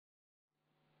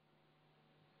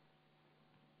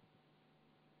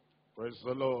Praise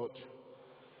the Lord.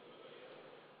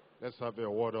 Let's have a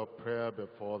word of prayer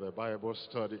before the Bible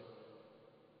study.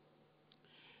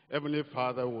 Heavenly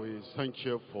Father, we thank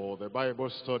you for the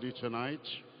Bible study tonight.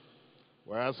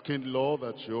 We're asking, Lord,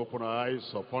 that you open our eyes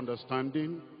of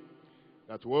understanding,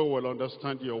 that we will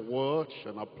understand your word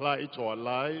and apply it to our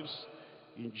lives.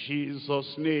 In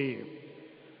Jesus' name,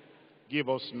 give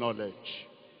us knowledge,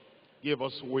 give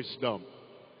us wisdom,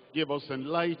 give us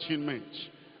enlightenment,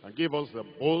 and give us the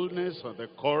boldness and the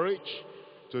courage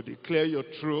to declare your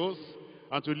truth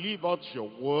and to live out your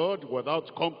word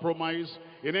without compromise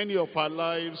in any of our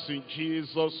lives, in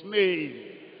Jesus' name.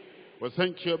 We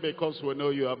thank you because we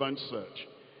know you have answered.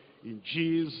 In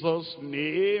Jesus'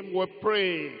 name we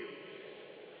pray.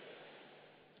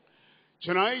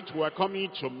 Tonight we're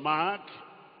coming to Mark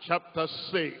chapter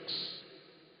 6.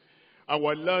 And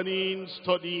we're learning,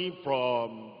 studying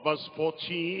from verse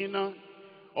 14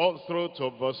 all through to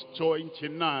verse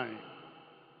 29.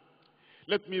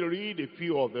 Let me read a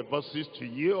few of the verses to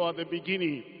you at the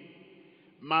beginning.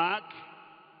 Mark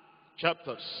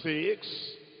chapter 6,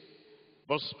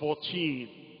 verse 14.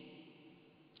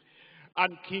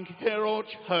 And King Herod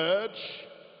heard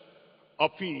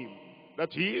of him,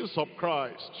 that he is of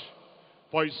Christ,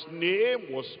 for his name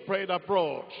was spread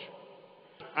abroad.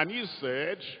 And he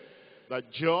said that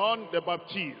John the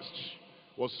Baptist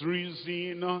was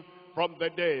risen from the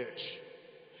dead,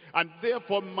 and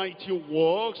therefore mighty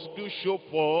works do show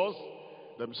forth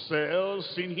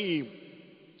themselves in him.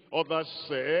 Others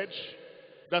said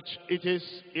that it is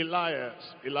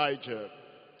Elijah.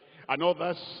 And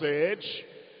others said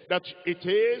that it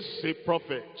is a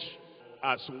prophet,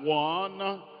 as one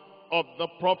of the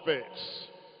prophets.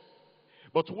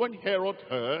 But when Herod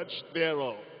heard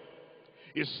thereof,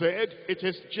 he said, it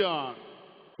is John,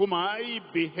 whom I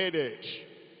beheaded.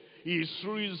 He is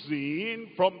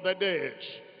risen from the dead.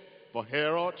 For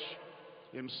Herod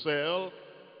himself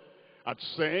had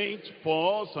sent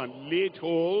forth and laid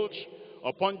hold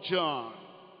upon John,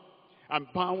 and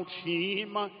bound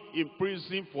him in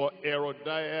prison for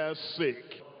Herodias'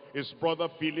 sake, his brother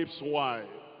Philip's wife,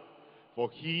 for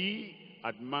he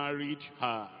had married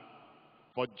her.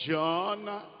 For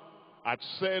John had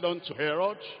said unto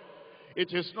Herod,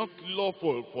 it is not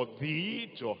lawful for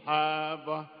thee to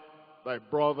have thy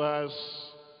brother's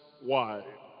wife.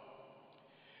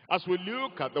 As we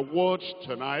look at the word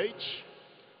tonight,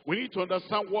 we need to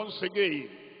understand once again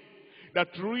that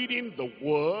reading the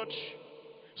word,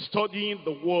 studying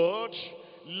the word,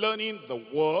 learning the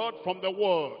word from the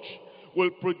word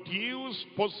will produce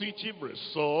positive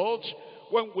results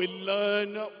when we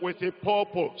learn with a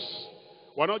purpose.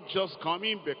 We're not just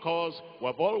coming because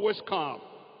we've always come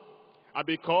and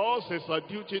because it's our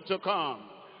duty to come.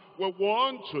 We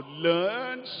want to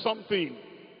learn something.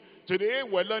 Today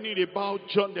we're learning about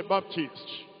John the Baptist,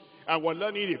 and we're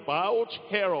learning about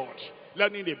Herod,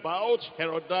 learning about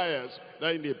Herodias,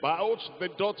 learning about the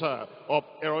daughter of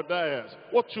Herodias.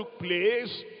 What took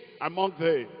place among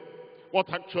them?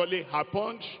 What actually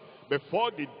happened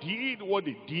before they did what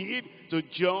they did to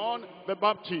John the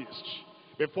Baptist?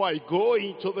 Before I go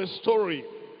into the story,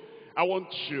 I want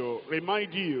to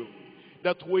remind you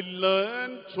that we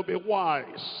learn to be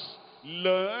wise.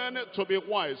 Learn to be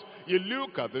wise. You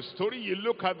look at the story, you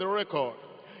look at the record,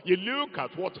 you look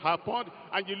at what happened,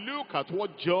 and you look at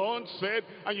what John said,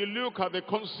 and you look at the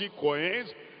consequence,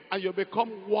 and you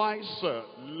become wiser.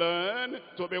 Learn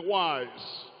to be wise.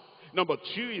 Number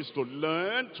two is to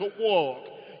learn to walk.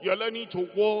 You're learning to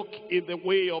walk in the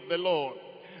way of the Lord.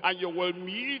 And you will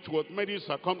meet with many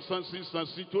circumstances and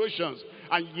situations.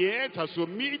 And yet, as you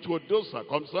meet with those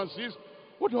circumstances,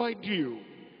 what do I do?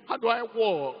 How do I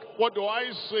walk? What do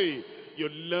I say? You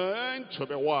learn to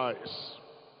be wise.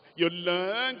 You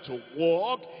learn to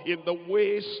walk in the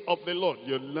ways of the Lord.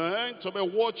 You learn to be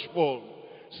watchful.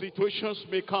 Situations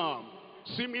may come,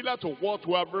 similar to what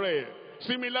we have read,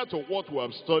 similar to what we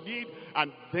have studied,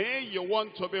 and then you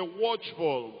want to be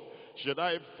watchful. Should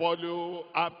I follow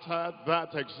after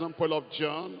that example of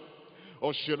John?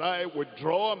 Or should I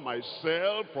withdraw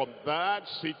myself from that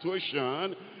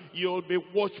situation? You'll be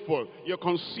watchful. You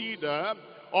consider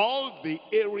all the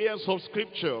areas of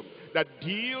Scripture that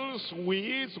deals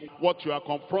with what you are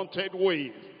confronted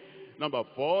with. Number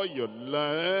four, you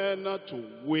learn to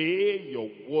weigh your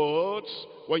words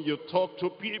when you talk to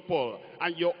people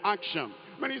and your action.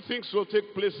 Many things will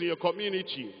take place in your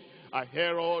community. A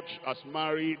Herod has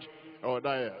married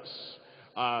Herodias.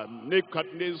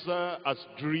 Nebuchadnezzar has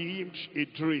dreamed a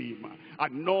dream.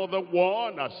 Another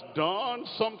one has done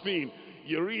something.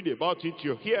 You read about it,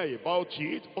 you hear about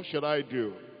it. What should I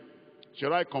do?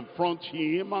 Should I confront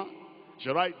him?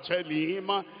 Should I tell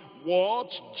him? what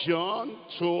John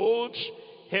told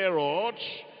Herod,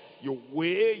 you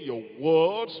weigh your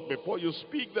words before you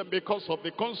speak them because of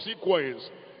the consequence.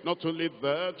 Not only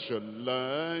that, you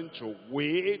learn to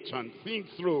wait and think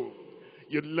through.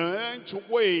 You learn to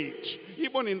wait.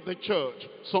 Even in the church,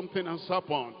 something has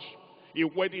happened. A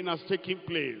wedding has taken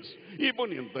place.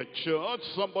 Even in the church,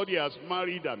 somebody has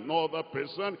married another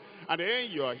person, and then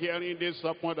you are hearing this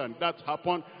happened and that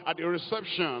happened at the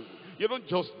reception. You don't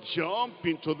just jump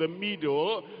into the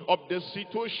middle of the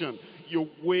situation. You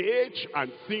wait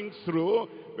and think through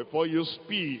before you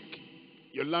speak.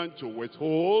 You learn to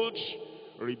withhold,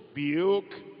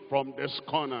 rebuke from this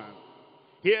corner.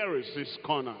 Here is his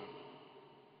corner.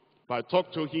 If I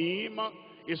talk to him,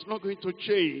 it's not going to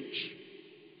change.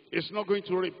 It's not going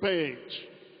to repent.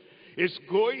 It's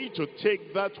going to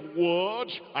take that word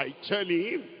I tell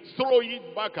him, throw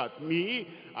it back at me,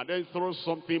 and then throw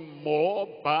something more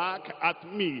back at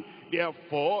me.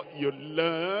 Therefore, you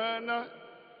learn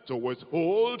to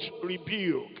withhold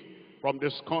rebuke from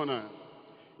this corner.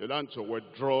 You learn to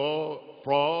withdraw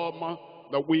from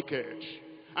the wicked.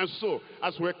 And so,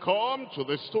 as we come to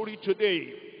the story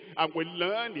today, and we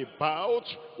learn about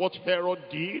what Herod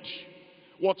did,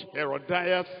 what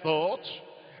Herodias thought,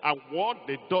 and what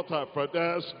the daughter of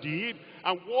Herodias did,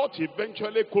 and what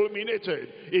eventually culminated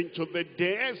into the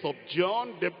death of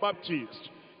John the Baptist.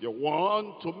 You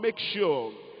want to make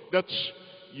sure that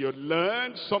you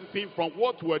learn something from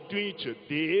what we're doing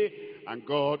today, and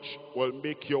God will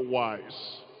make you wise.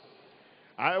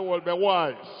 I will be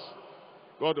wise.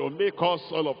 God will make us,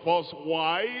 all of us,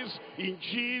 wise in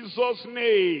Jesus'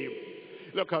 name.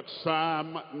 Look at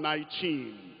Psalm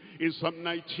 19. In Psalm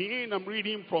 19, I'm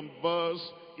reading from verse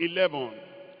 11.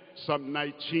 Psalm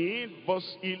 19,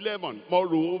 verse 11.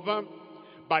 Moreover,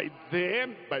 by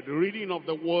them, by the reading of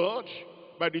the word,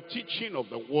 by the teaching of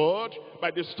the word,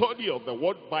 by the study of the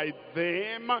word, by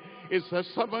them is a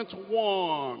servant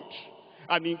warned.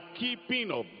 And in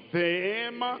keeping of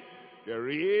them, there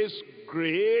is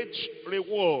great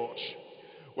reward.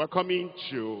 We're coming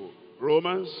to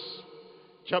Romans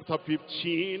chapter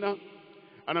 15,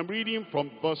 and I'm reading from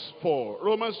verse 4.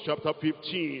 Romans chapter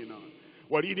 15.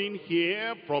 We're reading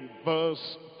here from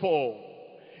verse 4.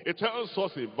 It tells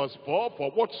us in verse 4, for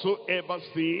whatsoever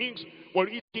things were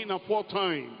written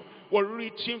aforetime were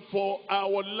written for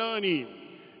our learning.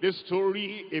 The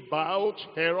story about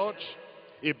Herod,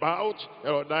 about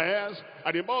Herodias,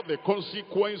 and about the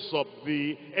consequence of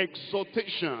the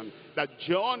exhortation that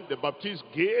John the Baptist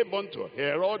gave unto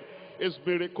Herod is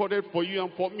being recorded for you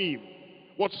and for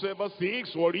me. Whatsoever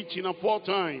things were written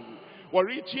aforetime were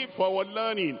written for our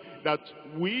learning, that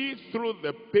we through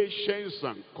the patience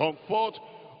and comfort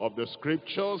of the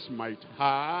scriptures might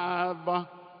have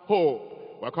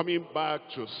hope. We're coming back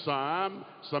to Psalm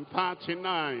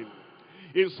 39.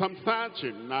 In Psalm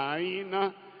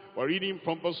 39, we're reading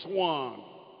from verse 1.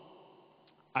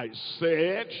 I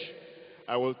said,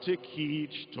 I will take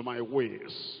heed to my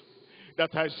ways,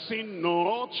 that I sin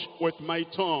not with my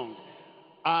tongue.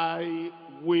 I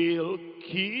will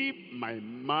keep my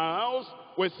mouth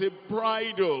with a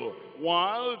bridle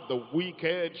while the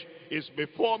wicked is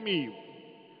before me.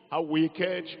 How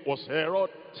wicked was Herod?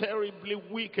 Terribly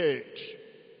wicked.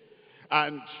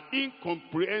 And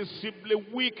incomprehensibly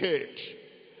wicked.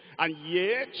 And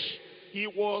yet, he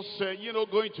was,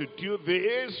 going to do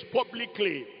this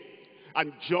publicly.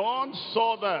 And John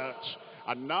saw that.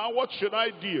 And now what should I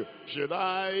do? Should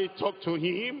I talk to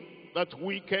him, that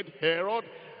wicked Herod?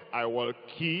 I will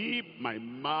keep my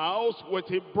mouth with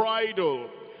a bridle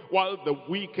while the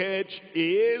wicked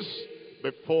is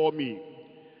before me.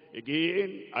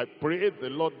 Again, I pray the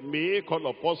Lord make all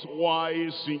of us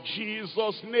wise in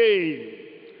Jesus' name.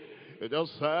 You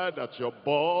just heard that your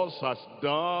boss has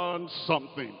done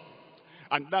something.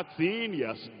 And that thing he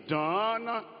has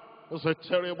done is a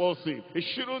terrible thing. He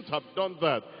shouldn't have done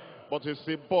that. But he's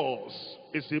a boss.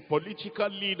 He's a political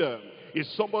leader. He's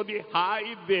somebody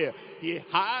high there. He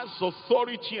has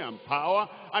authority and power,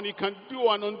 and he can do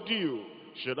and undo.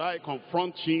 Should I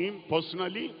confront him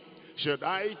personally? Should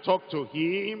I talk to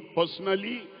him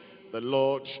personally? The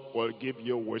Lord will give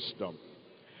you wisdom.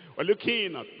 We're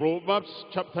looking at Proverbs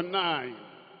chapter 9.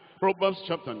 Proverbs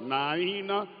chapter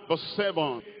 9, verse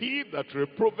 7. He that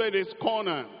reproveth his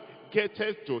corner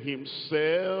getteth to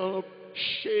himself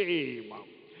shame.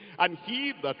 And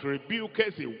he that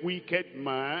rebuketh a wicked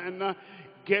man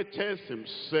getteth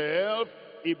himself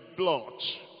a blot.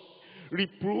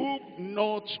 Reprove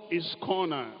not his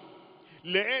corner,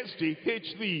 lest he hate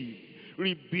thee.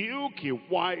 Rebuke a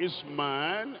wise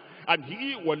man, and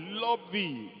he will love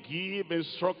thee. Give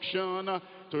instruction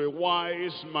to a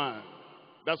wise man.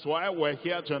 That's why we're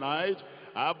here tonight.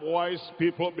 I have wise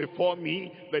people before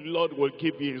me. The Lord will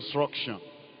give you instruction.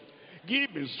 Give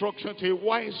instruction to a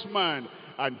wise man,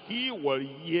 and he will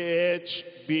yet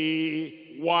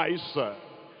be wiser.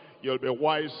 You'll be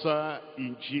wiser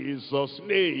in Jesus'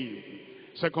 name.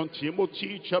 2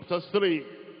 Timothy chapter 3.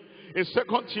 In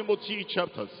 2 Timothy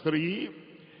chapter 3,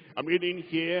 I'm reading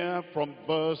here from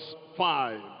verse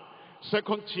 5. 2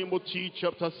 Timothy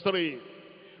chapter 3.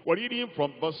 We're reading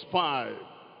from verse 5.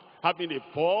 Having a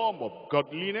form of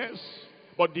godliness,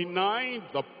 but denying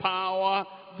the power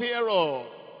thereof.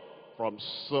 From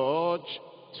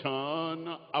such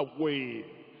turn away.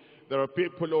 There are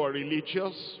people who are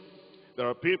religious. There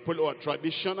are people who are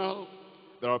traditional.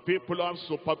 There are people who have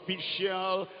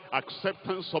superficial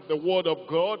acceptance of the word of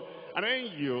God. And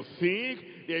then you think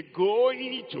they're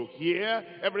going to hear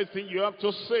everything you have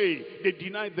to say. They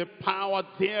deny the power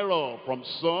thereof. From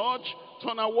such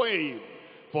turn away.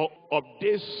 For of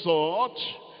this sort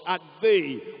are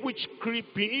they which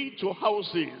creep into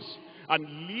houses and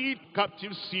lead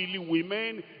captive silly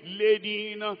women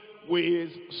laden with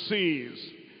sins,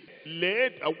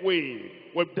 led away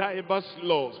with divers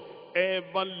laws,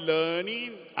 ever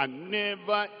learning and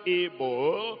never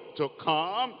able to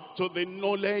come to the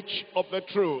knowledge of the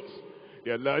truth.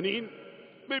 They are learning.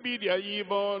 Maybe they are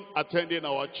even attending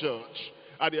our church.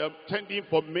 And they are attending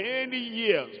for many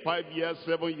years, 5 years,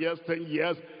 7 years, 10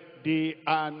 years. They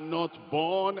are not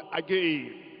born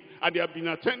again. And they have been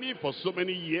attending for so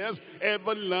many years,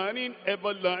 ever learning,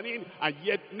 and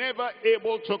yet never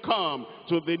able to come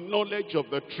to the knowledge of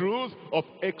the truth of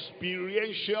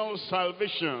experiential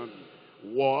salvation.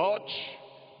 Watch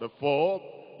before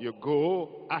you go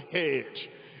ahead.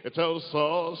 It tells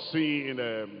us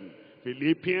in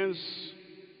Philippians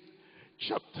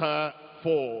chapter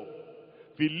 4.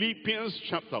 Philippians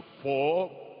chapter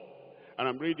 4, and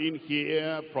I'm reading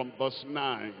here from verse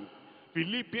 9.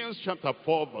 Philippians chapter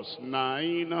 4 verse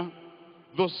 9.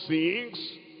 Those things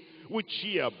which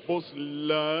ye have both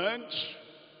learned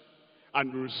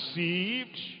and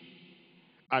received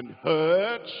and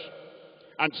heard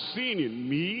and seen in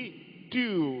me,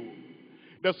 do.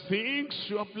 The things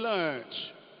you have learned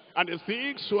and the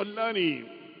things you are learning.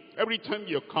 Every time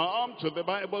you come to the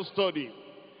Bible study,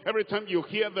 every time you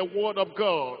hear the word of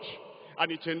God,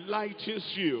 and it enlightens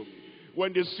you.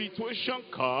 When the situation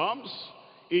comes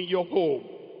in your home,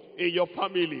 in your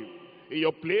family, in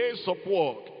your place of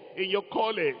work, in your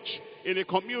college, in a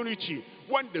community,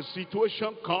 when the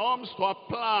situation comes to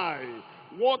apply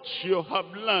what you have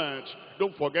learned,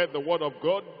 don't forget the word of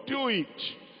God, do it.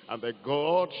 And the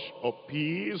God of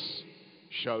peace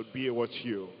shall be with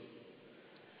you.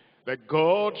 The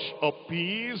God of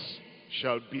peace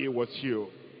shall be with you.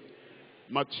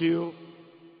 Matthew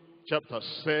chapter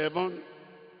 7,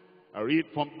 I read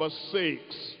from verse 6.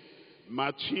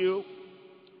 Matthew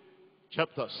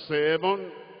chapter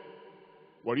 7,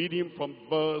 we're reading from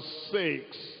verse 6.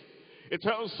 It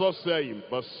tells us there in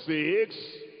verse 6,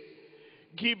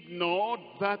 give not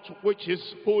that which is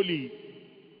holy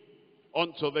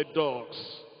unto the dogs,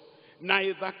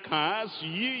 neither cast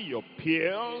ye your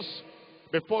pearls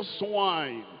before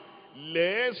swine,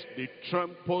 lest they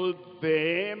trample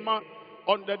them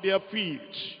under their feet,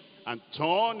 and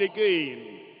turn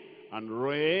again and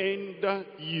rend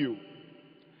you.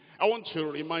 I want to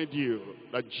remind you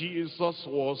that Jesus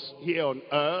was here on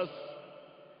earth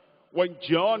when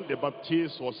John the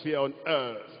Baptist was here on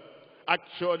earth.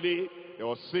 Actually, they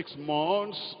were 6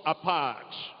 months apart.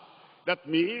 That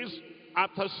means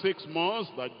after 6 months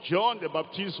that John the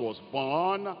Baptist was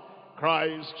born,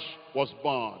 Christ was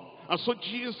born. And so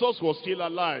Jesus was still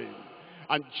alive.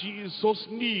 And Jesus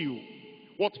knew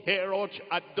what Herod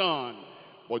had done.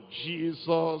 But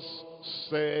Jesus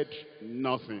said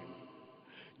nothing.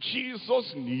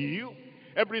 Jesus knew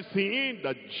everything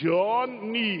that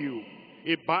John knew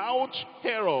about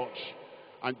Herod.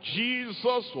 And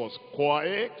Jesus was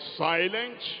quiet,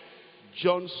 silent.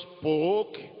 John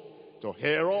spoke to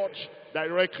Herod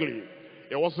directly.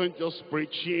 He wasn't just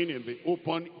preaching in the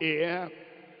open air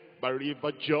by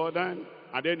River Jordan.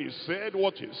 And then he said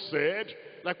what he said,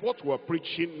 like what we're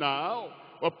preaching now.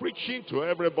 We're preaching to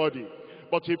everybody.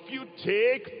 But if you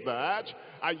take that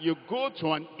and you go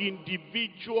to an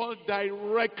individual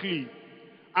directly,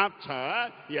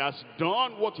 after he has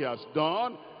done what he has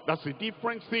done, that's a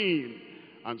different thing.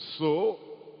 And so,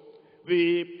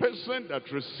 the person that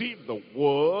received the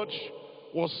word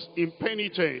was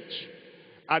impenitent.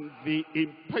 And the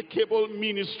impeccable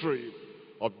ministry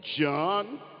of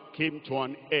John came to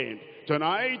an end.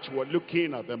 Tonight, we're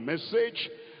looking at the message,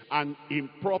 an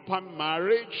improper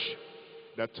marriage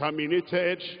that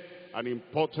terminated an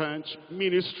important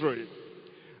ministry.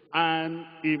 an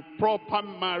improper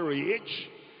marriage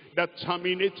that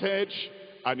terminated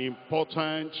an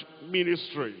important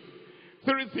ministry.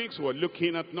 Three things we're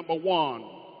looking at. Number one,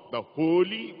 the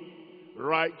holy,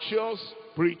 righteous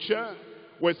preacher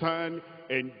with an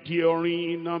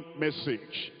enduring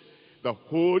message. The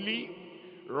holy,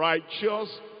 righteous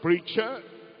preacher,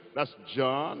 that's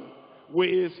John,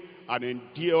 with an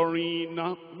enduring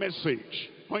message.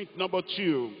 Point number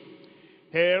two,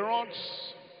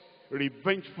 Herod's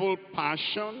revengeful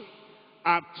passion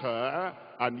after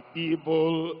an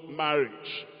evil marriage.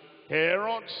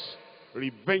 Herod's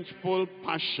revengeful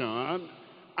passion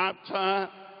after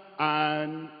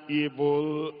an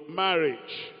evil marriage.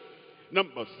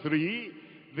 Number three,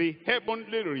 the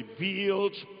heavenly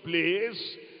revealed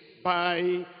place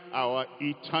by our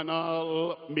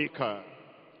eternal Maker.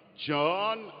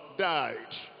 John died.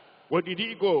 Where did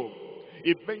he go?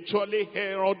 Eventually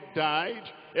Herod died.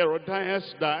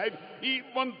 Herodias died.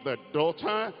 Even the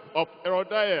daughter of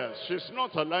Herodias, she's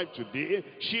not alive today,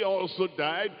 she also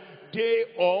died. They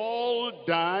all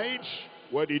died.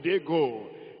 Where did they go?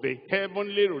 The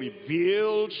heavenly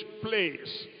revealed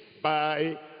place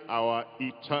by our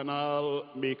eternal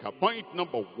Maker. Point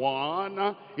number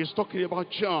one is talking about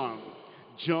John.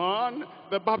 John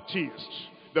the Baptist,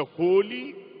 the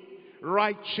holy,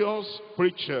 righteous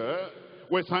preacher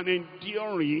with an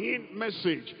enduring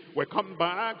message. We come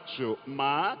back to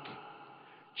Mark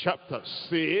chapter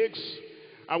 6,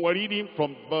 and we're reading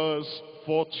from verse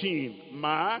 14.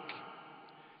 Mark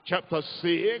chapter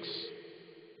 6,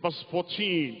 verse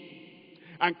 14.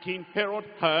 And King Herod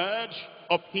heard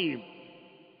of him,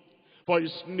 for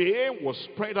his name was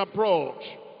spread abroad,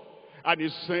 and he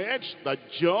said that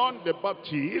John the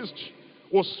Baptist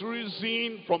was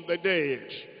risen from the dead,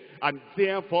 and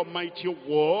therefore mighty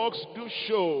works do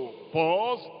show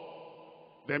forth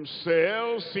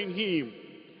themselves in him.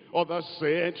 Others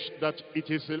said that it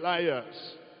is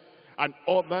Elias, and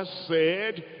others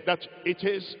said that it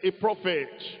is a prophet,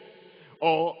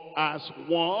 or as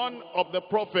one of the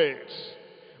prophets.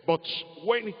 But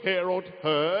when Herod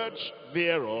heard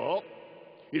thereof,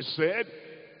 he said,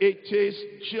 it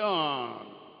is John,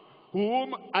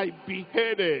 whom I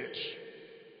beheaded.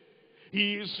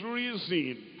 He is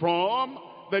risen from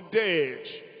the dead.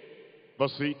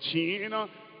 Verse 18,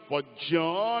 for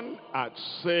John had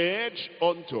said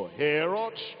unto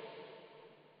Herod,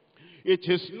 it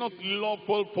is not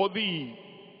lawful for thee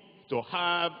to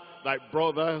have thy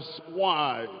brother's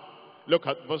wife. Look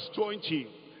at verse 20.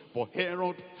 For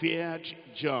Herod feared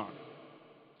John.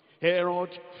 Herod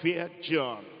feared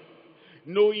John,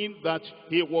 knowing that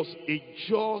he was a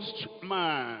just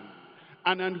man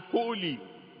and unholy.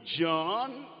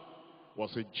 John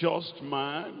was a just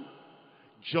man,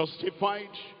 justified,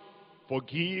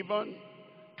 forgiven,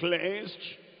 cleansed,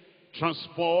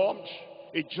 transformed,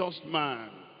 a just man,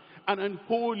 and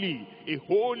unholy, a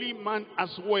holy man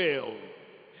as well,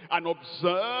 and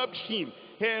observed him.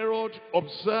 Herod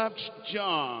observed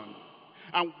John,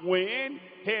 and when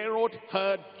Herod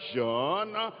heard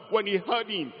John, when he heard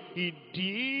him, he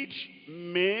did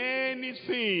many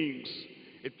things.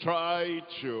 He tried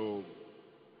to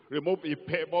remove a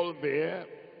pebble there,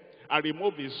 and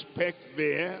remove a speck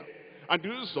there, and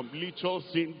do some little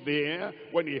thing there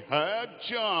when he heard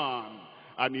John.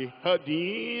 And he heard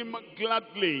him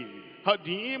gladly,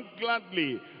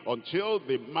 until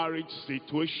the marriage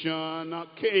situation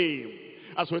came.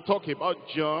 As we talk about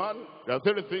John, there are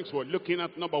three things we're looking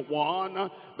at. Number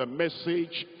one, the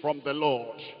message from the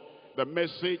Lord. The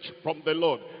message from the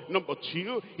Lord. Number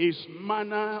two, his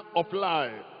manner of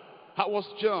life. How was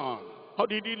John? How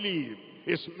did he live?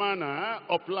 His manner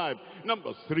of life.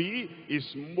 Number three, his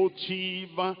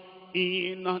motive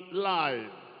in life.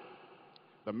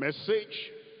 The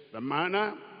message, the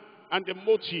manner, and the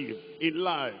motive in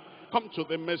life. Come to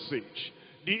the message.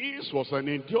 This was an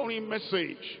enduring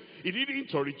message. It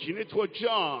didn't originate with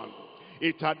John.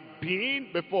 It had been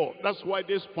before. That's why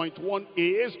this point one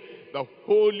is the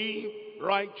holy,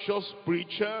 righteous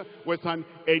preacher with an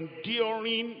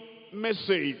enduring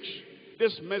message.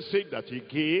 This message that he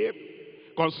gave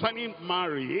concerning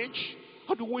marriage,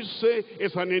 how do we say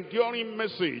it's an enduring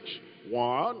message?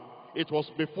 One, it was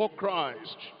before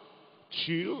Christ.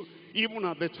 Two, even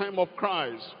at the time of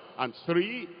Christ. And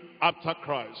three, after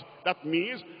Christ. That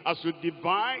means as you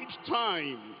divide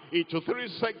time into three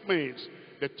segments,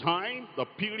 the time, the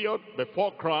period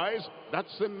before Christ,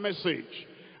 that's the message.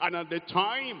 And at the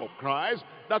time of Christ,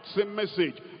 that's the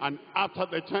message. And after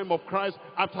the time of Christ,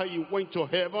 after he went to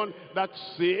heaven, that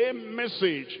same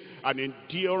message, an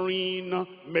enduring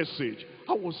message.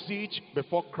 How was it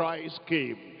before Christ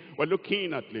came? We're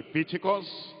looking at Leviticus.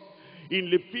 In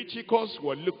Leviticus,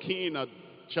 we're looking at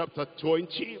chapter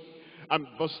 20 and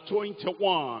verse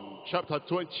 21. Chapter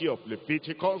 20 of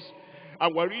Leviticus,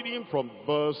 and we're reading from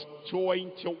verse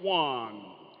 21.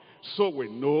 So we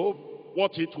know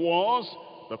what it was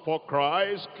before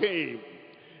Christ came.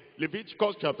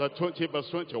 Leviticus chapter 20 verse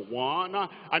 21. And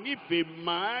if a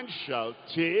man shall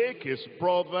take his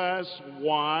brother's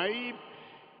wife,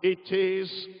 it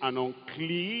is an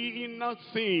unclean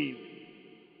thing.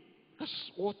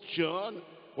 That's what John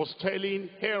was telling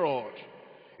Herod.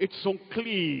 It's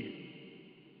unclean.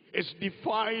 It's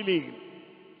defiling.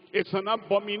 It's an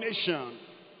abomination.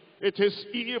 It is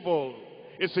evil.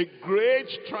 It's a great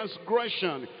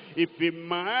transgression. If a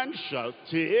man shall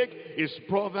take his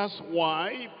brother's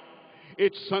wife,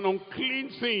 it's an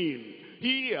unclean thing.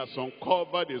 He has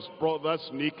uncovered his brother's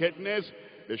nakedness.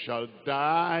 They shall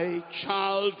die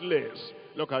childless.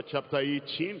 Look at chapter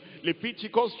 18.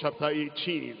 Leviticus chapter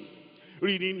 18.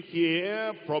 Reading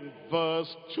here from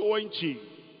verse 20.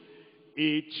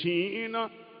 18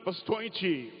 verse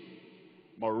 20.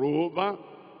 Moreover,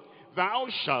 thou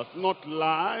shalt not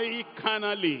lie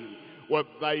carnally with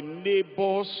thy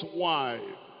neighbor's wife.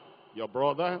 Your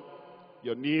brother,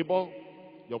 your neighbor,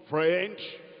 your friend,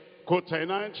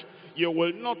 co-tenant, you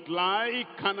will not lie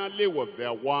carnally with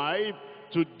their wife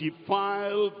to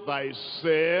defile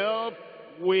thyself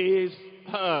with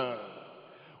her.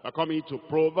 We're coming to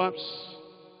Proverbs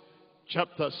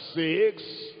chapter 6,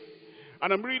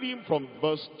 and I'm reading from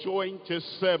verse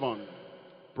 27.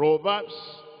 Proverbs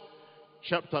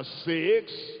chapter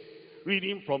 6,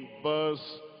 reading from verse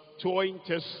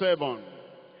 27.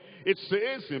 It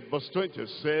says in verse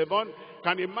 27,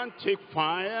 can a man take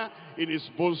fire in his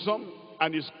bosom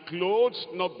and his clothes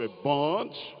not be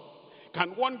burnt?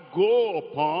 Can one go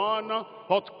upon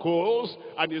hot coals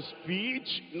and his feet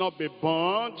not be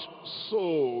burnt?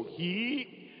 So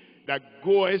he that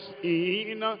goeth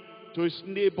in to his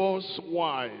neighbor's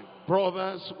wife,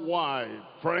 brother's wife,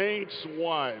 friend's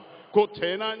wife,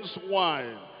 co-tenant's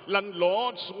wife,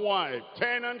 landlord's wife,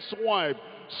 tenant's wife,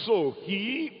 so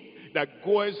he that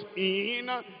goeth in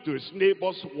to his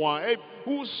neighbor's wife,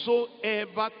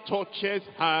 whosoever toucheth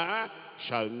her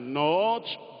shall not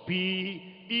be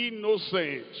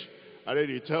innocent. And then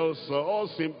he tells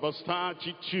us in verse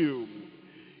 32,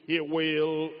 he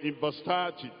will, in verse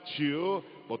 32,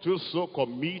 but whoso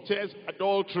committeth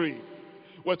adultery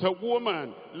with a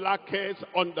woman lacketh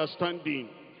understanding.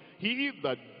 He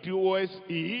that doeth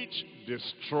it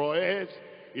destroyeth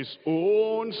his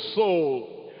own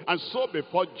soul. And so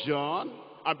before John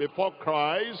and before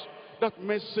Christ, that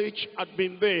message had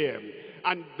been there.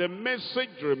 And the message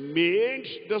remained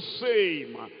the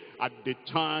same at the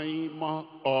time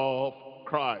of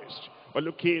Christ. We're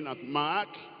looking at Mark.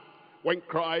 When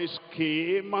Christ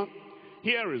came,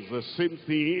 here is the same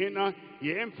thing.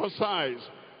 He emphasized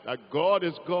that God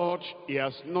is God. He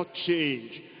has not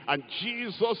changed. And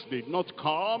Jesus did not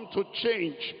come to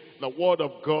change the word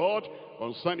of God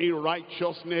concerning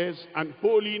righteousness and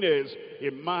holiness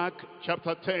in Mark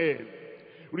chapter 10.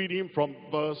 Reading from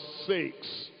verse 6.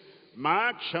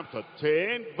 Mark chapter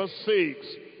 10 verse 6.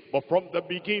 But from the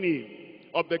beginning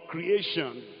of the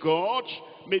creation, God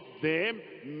made them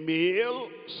male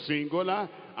singular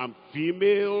and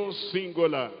female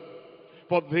singular.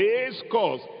 For this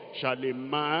cause shall a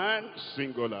man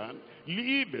singular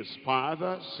leave his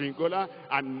father singular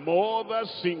and mother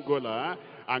singular,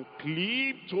 and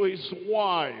cleave to his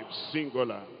wife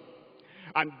singular.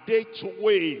 And they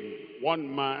twain,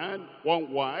 one man,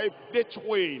 one wife, they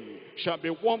twain shall be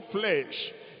one flesh.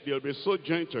 They'll be so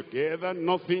joined together,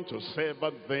 nothing to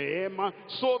sever them.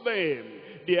 So then,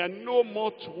 they are no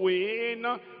more twain,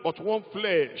 but one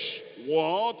flesh.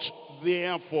 What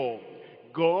therefore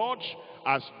God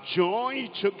has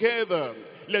joined together,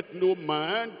 let no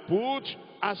man put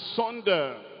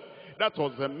asunder. That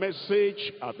was the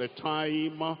message at the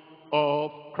time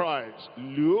of Christ.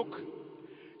 Luke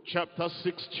chapter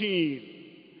 16.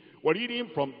 We're reading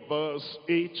from verse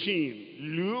 18.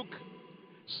 Luke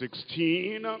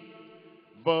 16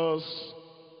 verse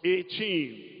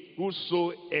 18.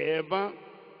 Whosoever,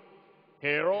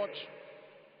 Herod,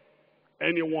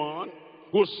 anyone,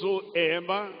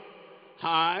 whosoever,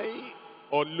 high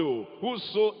or low,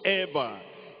 whosoever,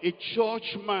 a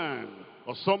churchman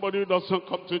or somebody who doesn't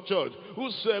come to church,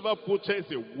 whosoever putteth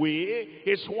away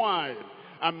his wife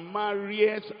and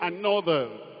marrieth another,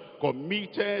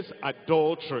 committeth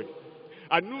adultery.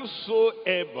 And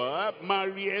whosoever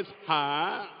marrieth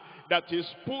her that is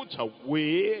put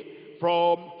away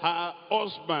from her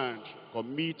husband,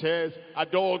 committeth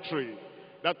adultery.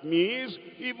 That means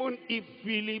even if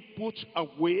Philip put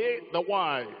away the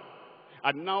wife,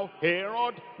 and now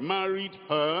Herod married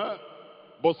her,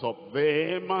 both of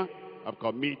them have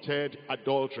committed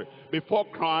adultery. Before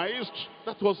Christ,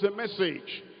 that was the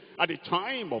message. At the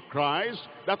time of Christ,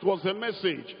 that was the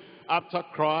message. After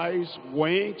Christ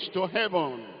went to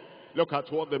heaven, look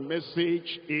at what the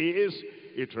message is.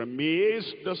 It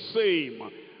remains the same.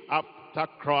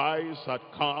 After Christ had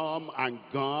come and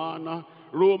gone,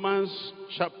 Romans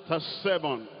chapter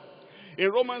 7.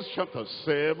 In Romans chapter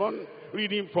 7,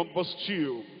 reading from verse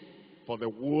 2, for the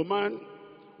woman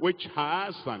which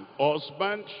has an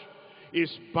husband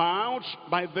is bound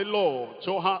by the law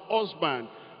to her husband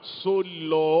so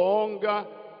long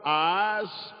as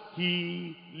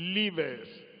he liveth.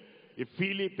 If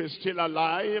Philip is still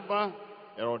alive,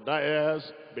 Herodias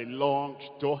belonged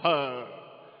to her,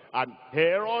 and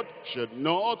Herod should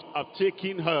not have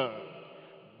taken her.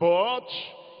 But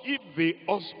if the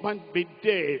husband be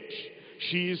dead,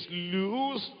 she is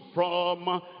loosed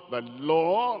from the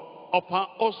law of her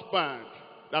husband.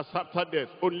 That's after death.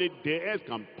 Only death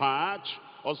can part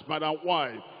husband and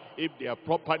wife. If they are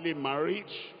properly married,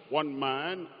 one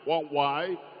man, one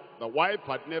wife, the wife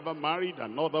had never married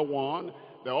another one,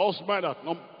 the husband had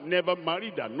never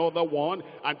married another one,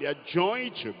 and they are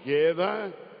joined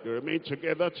together, they remain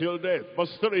together till death.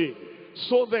 Verse 3,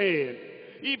 so then,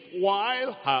 if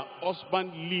while her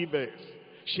husband liveth,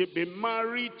 she be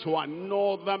married to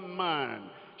another man,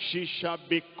 she shall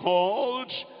be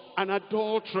called an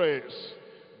adulteress.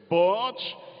 But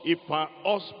if her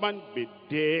husband be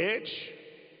dead,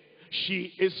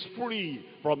 she is free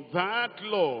from that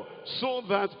law, so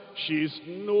that she is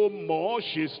no more,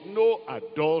 she is no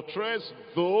adulteress,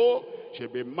 though she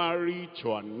be married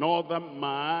to another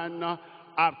man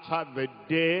after the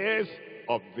death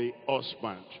of the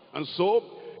husband. And so,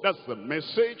 that's the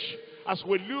message. As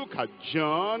we look at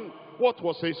John, what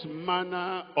was his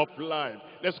manner of life?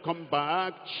 Let's come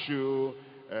back to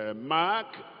Mark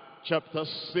chapter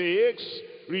 6,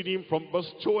 reading from verse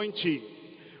 20.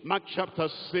 Mark chapter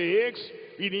 6,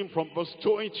 reading from verse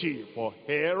 20. For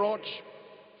Herod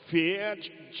feared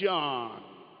John,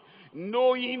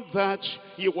 knowing that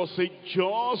he was a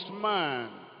just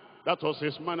man. That was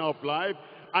his manner of life.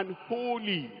 And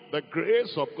holy, the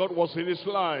grace of God was in his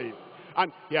life.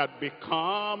 And he had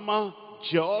become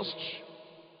just,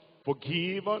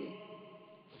 forgiven,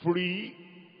 free,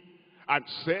 and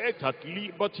set at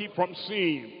liberty from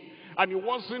sin. And he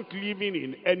wasn't living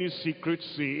in any secret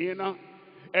sin,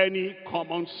 any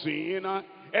common sin,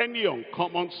 any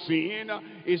uncommon sin.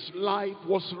 His life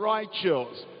was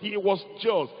righteous. He was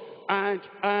just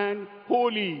and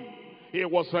holy. He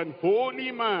was an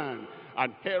holy man.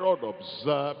 And Herod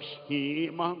observed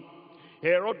him.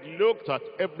 Herod looked at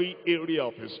every area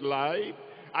of his life,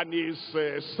 and his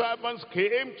servants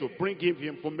came to bring him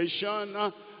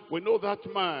information. We know that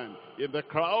man. In the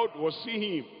crowd, we'll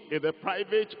see him. In the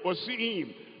private, we'll see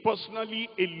him. Personally,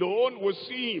 alone, we'll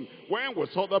see him. When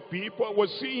with other people, we'll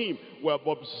see him. We have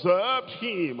observed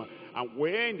him. And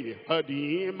when he heard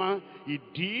him, he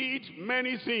did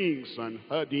many things and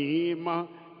heard him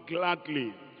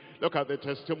gladly. Look at the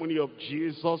testimony of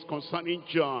Jesus concerning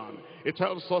John. It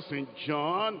tells us in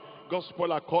John,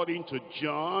 Gospel according to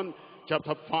John,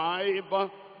 chapter 5,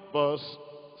 verse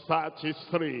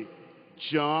 33.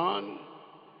 John,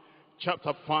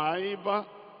 chapter 5,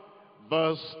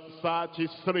 verse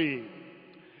 33.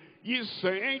 Ye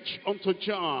sent unto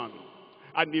John,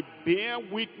 and he bare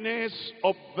witness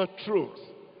of the truth.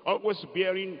 Always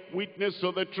bearing witness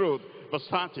of the truth. Verse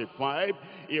 35,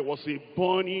 it was a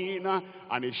burning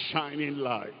and a shining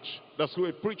light. That's who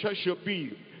a preacher should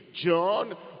be.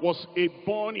 John was a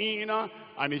burning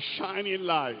and a shining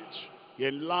light. He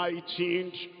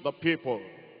enlightened the people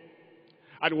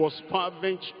and was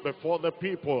fervent before the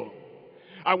people.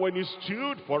 And when he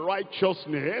stood for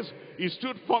righteousness, he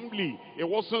stood firmly. He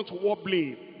wasn't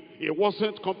wobbling. He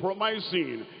wasn't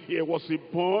compromising. He was a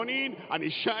burning and a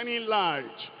shining light.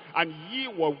 And ye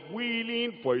were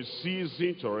willing for a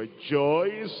season to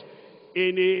rejoice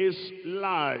in his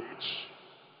light.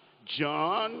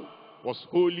 John was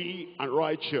holy and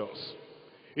righteous,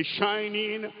 a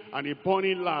shining and a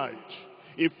burning light,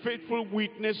 a faithful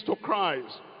witness to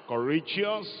Christ,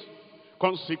 courageous,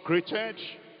 consecrated.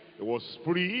 He was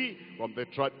free from the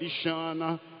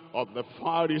tradition of the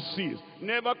Pharisees.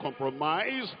 Never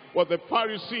compromised with the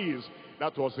Pharisees.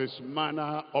 That was his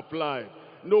manner of life.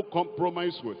 No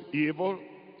compromise with evil,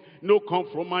 no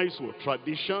compromise with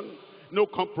tradition, no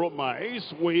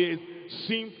compromise with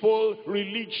sinful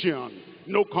religion,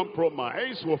 no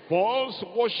compromise with false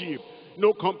worship,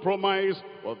 no compromise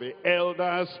with the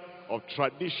elders of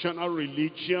traditional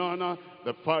religion,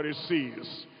 the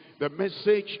Pharisees. The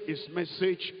message is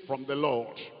message from the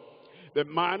Lord. The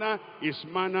manner is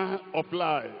manner of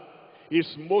life. His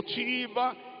motive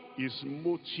his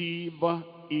motive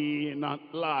in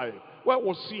life? Where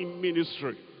was he in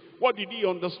ministry? What did he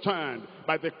understand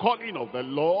by the calling of the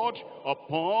Lord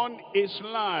upon his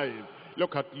life?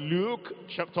 Look at Luke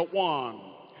chapter 1,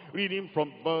 reading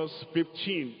from verse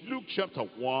 15. Luke chapter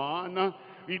 1,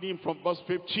 reading from verse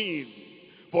 15.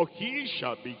 For he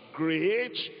shall be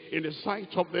great in the sight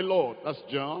of the Lord, that's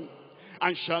John,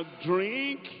 and shall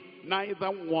drink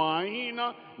neither wine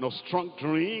nor strong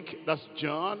drink, that's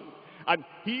John, and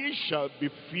he shall be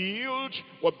filled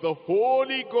with the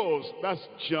Holy Ghost, that's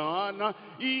John,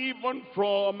 even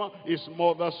from his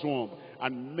mother's womb.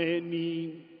 And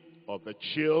many of the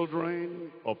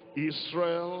children of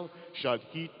Israel shall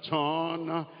he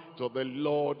turn to the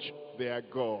Lord their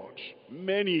God.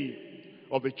 Many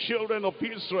of the children of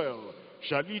Israel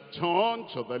shall he turn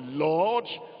to the Lord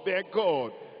their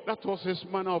God. That was his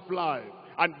manner of life.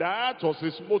 And that was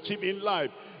his motive in life.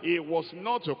 It was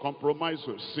not to compromise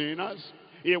with sinners.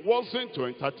 It wasn't to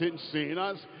entertain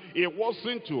sinners. It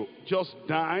wasn't to just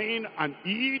dine and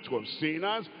eat with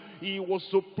sinners. He was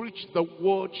to preach the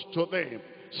word to them,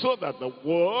 so that the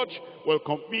word will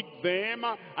convict them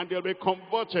and they'll be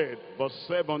converted. Verse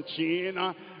 17,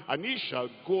 and he shall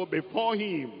go before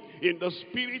him in the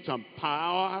spirit and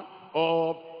power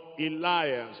of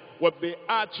Elias, with the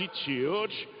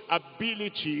attitude,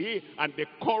 ability, and the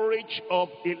courage of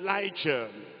Elijah,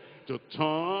 to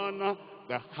turn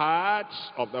the hearts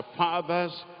of the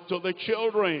fathers to the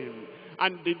children,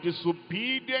 and the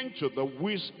disobedient to the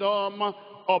wisdom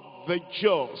of the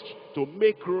just, to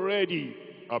make ready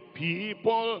a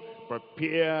people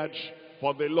prepared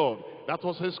for the Lord. That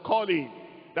was his calling.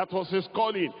 That was his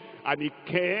calling. And he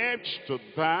kept to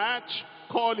that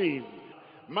calling.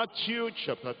 Matthew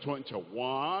chapter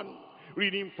 21,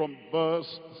 reading from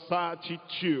verse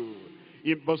 32.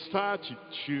 In verse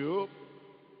 32,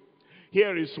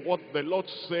 here is what the Lord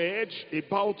said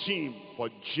about him. For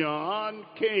John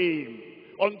came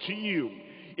unto you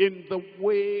in the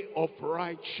way of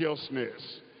righteousness.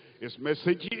 His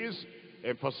messages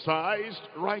emphasized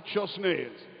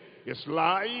righteousness. His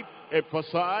life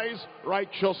emphasized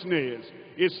righteousness.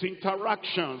 His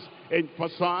interactions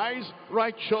emphasized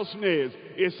righteousness.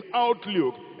 His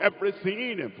outlook,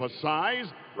 everything emphasized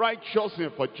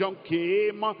righteousness. For John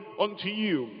came unto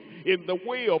you in the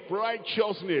way of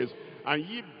righteousness, and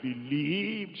ye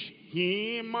believed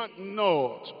him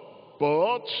not.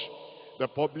 But the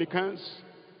publicans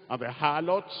and the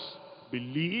harlots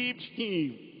believed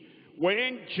him.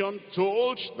 When John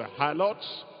told the harlots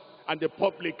and the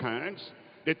publicans,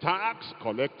 the tax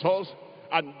collectors,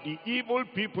 and the evil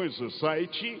people in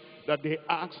society, that the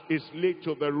axe is laid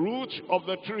to the root of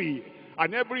the tree,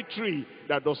 and every tree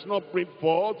that does not bring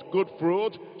forth good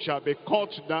fruit shall be cut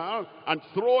down and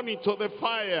thrown into the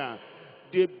fire.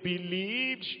 They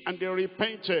believed and they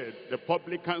repented, the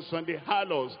publicans and the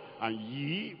harlots. And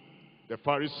ye, the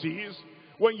Pharisees,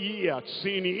 when ye had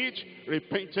seen it,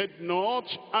 repented not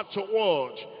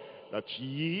afterward, that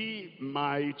ye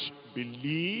might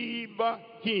believe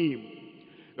him.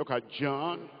 Look at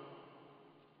John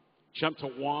chapter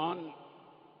 1,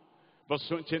 verse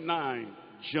 29.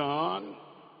 John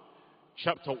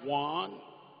chapter 1,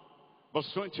 verse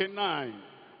 29.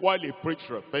 While he preached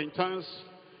repentance,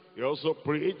 he also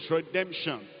preached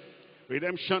redemption.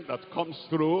 Redemption that comes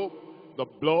through the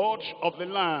blood of the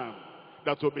Lamb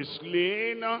that will be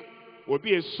slain, will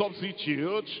be a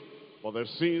substitute for the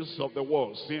sins of the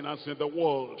world, sinners in the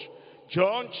world.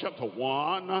 John chapter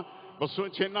 1, verse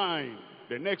 29.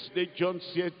 The next day John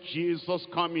said, Jesus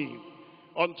coming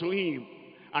unto him,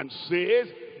 and says,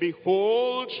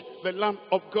 Behold the Lamb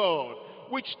of God,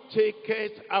 which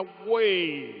taketh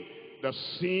away the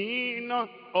sin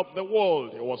of the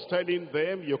world. He was telling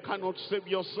them, you cannot save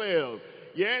yourself.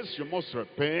 Yes, you must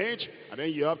repent, and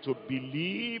then you have to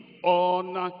believe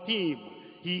on him.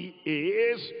 He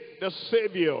is the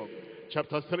Savior.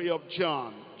 Chapter 3 of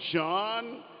John.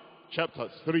 John chapter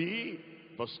 3,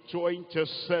 verse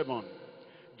 27.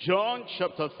 John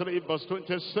chapter 3, verse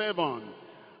 27.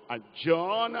 And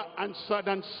John answered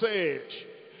and said,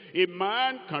 a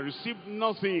man can receive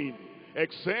nothing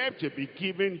except it be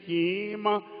given him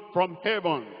from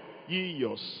heaven. Ye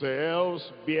yourselves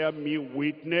bear me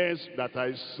witness that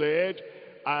I said,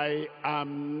 I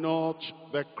am not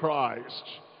the Christ.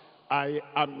 I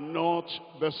am not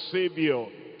the Savior.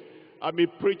 I'm a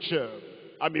preacher.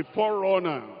 I'm a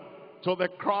forerunner to the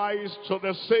Christ, to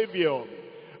the Savior.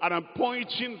 And I'm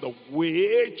pointing the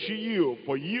way to you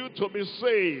for you to be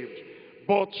saved.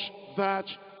 But that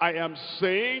I am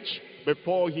sent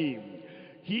before him.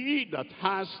 He that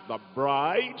has the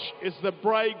bride is the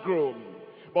bridegroom.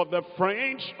 But the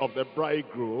friend of the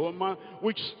bridegroom,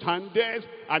 which standeth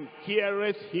and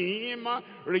heareth him,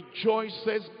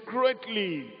 rejoices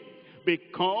greatly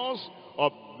because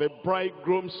of the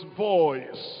bridegroom's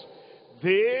voice.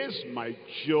 This my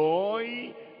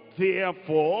joy,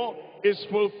 therefore, is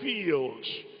fulfilled.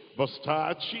 Verse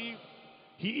 30,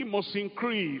 he must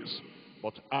increase,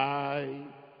 but I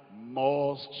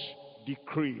must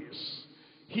decrease.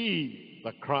 He,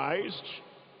 the Christ,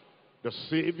 the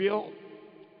Savior,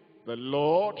 the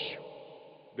Lord,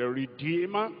 the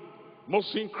Redeemer,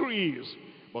 must increase,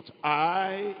 but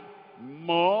I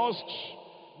must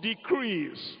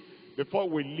decrease. Before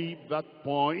we leave that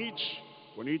point,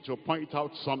 we need to point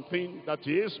out something. That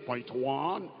is point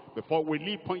one. Before we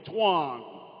leave point one,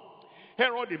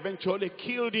 Herod eventually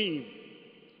killed him.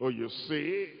 Oh, you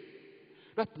see,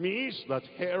 that means that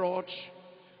Herod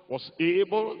was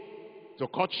able to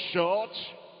cut short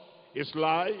his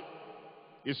life,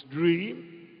 his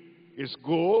dream, his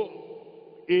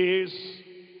goal, his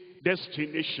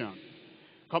destination.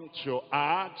 Come to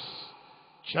Acts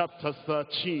chapter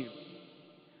 13.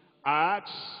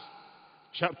 Acts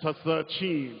chapter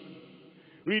 13.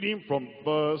 Reading from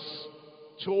verse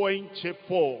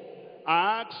 24.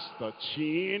 Acts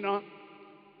 13,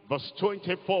 verse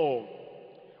 24.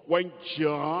 When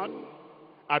John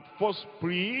had first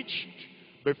preached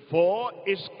before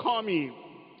his coming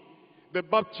the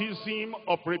baptism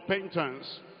of repentance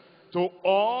to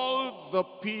all the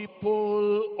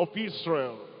people of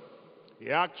Israel,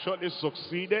 he actually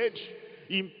succeeded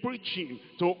in preaching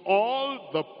to all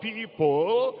the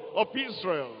people of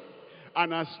Israel.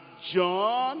 And as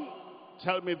John,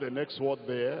 tell me the next word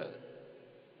there.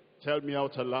 Tell me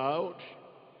out aloud.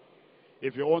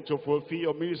 If you want to fulfill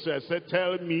your ministry, I said,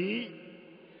 tell me.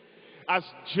 As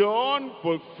John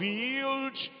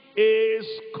fulfilled his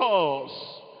course,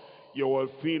 you will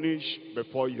finish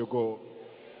before you go.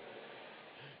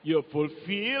 You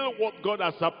fulfill what God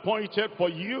has appointed for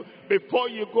you before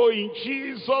you go, in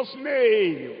Jesus'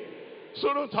 name.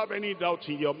 So don't have any doubt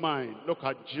in your mind. Look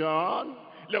at John.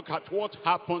 Look at what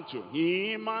happened to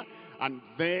him. And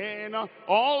then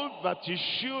all that he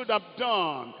should have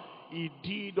done, he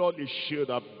did all he should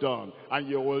have done. And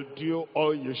you will do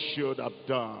all you should have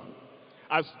done.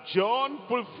 As John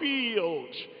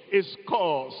fulfilled his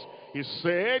course, he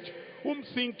said, whom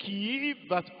think ye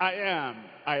that I am?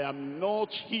 I am not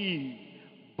he.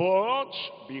 But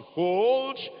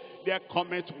behold, there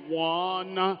cometh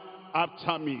one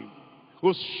after me,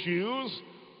 whose shoes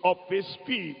of his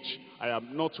feet I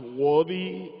am not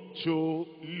worthy to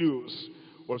loose.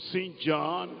 We've seen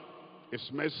John, his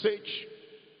message,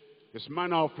 his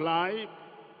manner of life,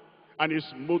 and his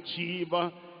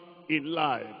motive in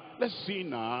life. Let's see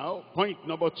now, point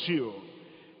number 2.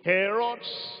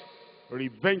 Herod's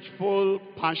revengeful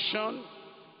passion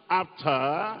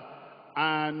after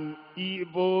an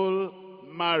evil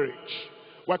marriage.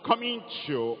 We're coming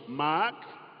to Mark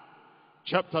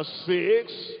chapter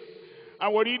 6,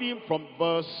 and we're reading from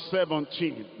verse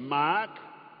 17. Mark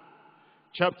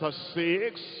chapter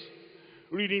 6,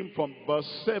 reading from verse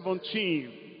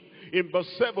 17. In verse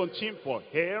 17, for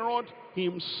Herod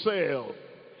himself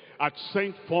had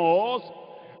sent forth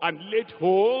and laid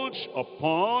hold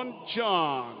upon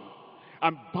John,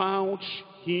 and bound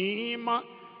him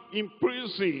in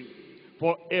prison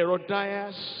for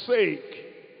Herodias' sake,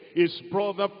 his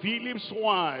brother Philip's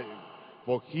wife,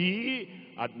 for he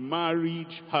had married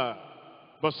her.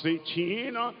 Verse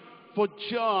 18, for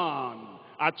John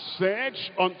had said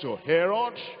unto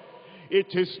Herod, it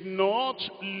is not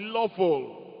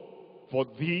lawful for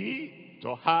thee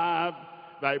to have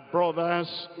thy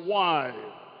brother's wife.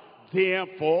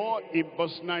 Therefore, in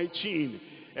verse 19,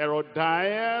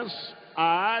 Herodias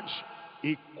had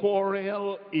a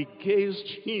quarrel against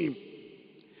him,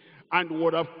 and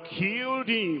would have killed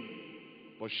him,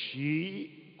 but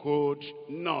she could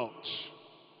not.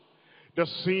 The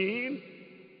sin,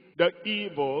 the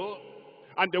evil,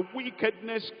 and the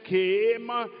wickedness came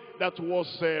that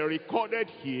was recorded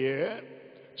here,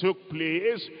 took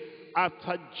place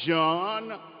after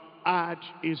John had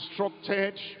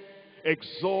instructed,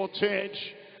 exhorted,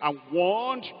 and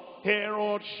warned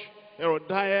Herod,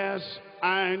 Herodias,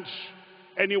 and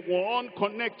anyone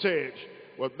connected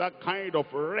with that kind of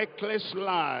reckless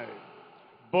life.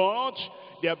 But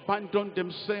they abandoned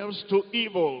themselves to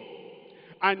evil,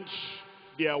 and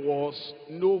there was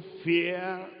no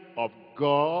fear of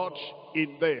God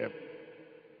in them.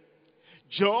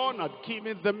 John had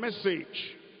given the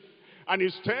message, and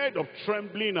instead of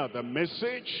trembling at the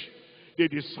message, they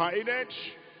decided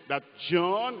that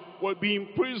John will be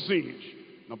imprisoned.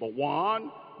 Number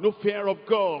one, no fear of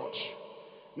God.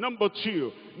 Number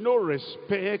two, no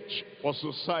respect for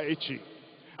society.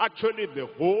 Actually, the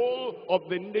whole of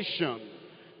the nation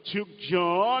took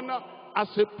John as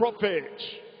a prophet.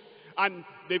 And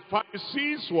the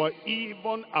Pharisees were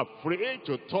even afraid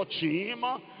to touch him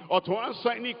or to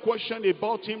answer any question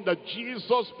about him that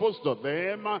Jesus posed to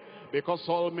them, because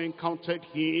all men counted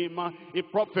him a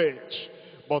prophet.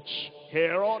 But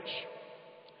Herodias,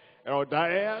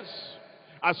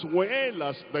 as well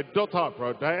as the daughter of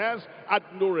Herodias, had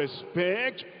no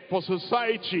respect for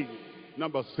society.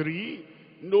 Number three,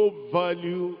 no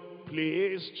value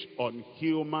placed on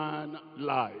human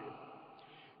life.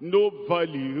 No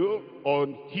value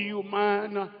on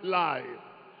human life.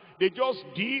 They just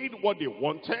did what they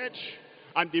wanted,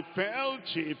 and they felt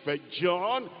if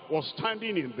John was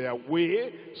standing in their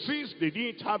way, since they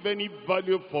didn't have any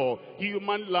value for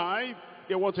human life,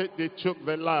 they took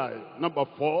their life. Number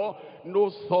four,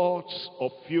 no thoughts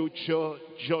of future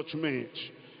judgment.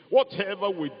 Whatever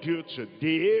we do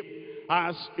today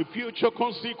has a future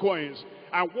consequence.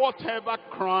 And whatever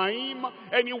crime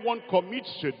anyone commits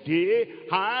today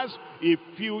has a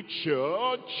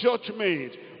future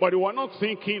judgment. But they were not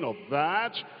thinking of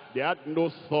that. They had no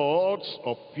thoughts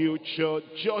of future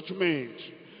judgment.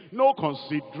 No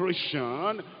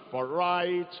consideration for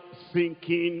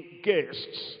right-thinking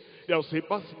guests. There was a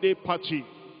birthday party,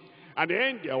 and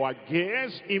then there were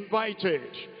guests invited.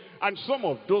 And some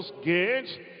of those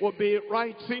guests would be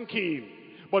right-thinking,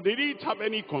 but they didn't have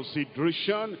any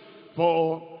consideration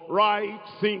for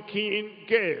right-thinking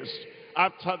guests.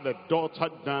 After the daughter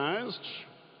danced,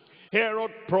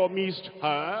 Herod promised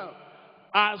her,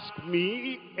 ask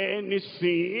me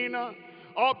anything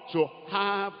up to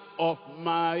half of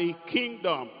my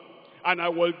kingdom, and I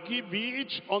will give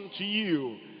it unto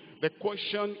you. The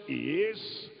question is,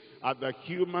 are the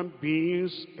human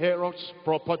beings Herod's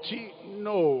property?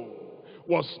 No.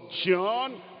 Was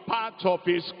John part of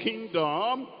his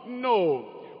kingdom? No.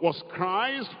 Was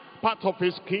Christ part of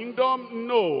his kingdom?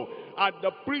 No. Are the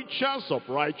preachers of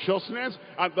righteousness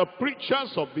and the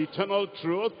preachers of the eternal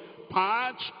truth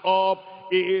part of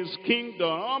his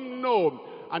kingdom? No.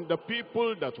 And the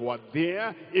people that were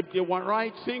there, if they were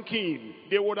right thinking,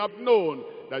 they would have known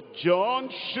that John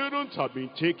shouldn't have been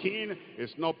taken.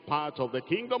 It's not part of the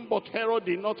kingdom. But Herod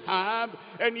did not have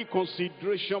any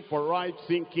consideration for right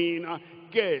thinking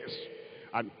guests.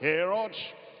 And Herod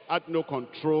had no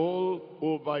control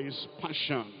over his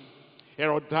passion.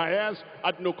 Herodias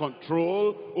had no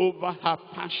control over her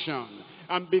passion.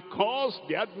 And because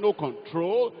they had no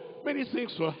control, many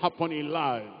things will happen in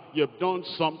life. You've done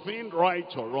something, right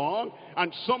or wrong,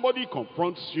 and somebody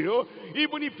confronts you.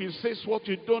 Even if he says what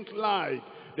you don't like,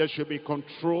 there should be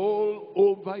control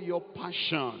over your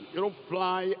passion. You don't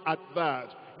fly at that,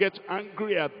 get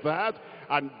angry at that,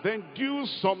 and then do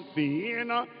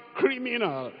something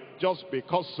criminal just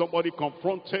because somebody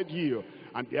confronted you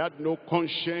and they had no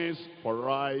conscience for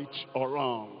right or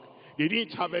wrong. They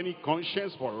didn't have any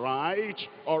conscience for right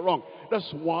or wrong. That's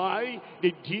why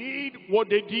they did what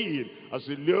they did. As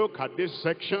we look at this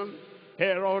section,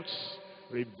 Herod's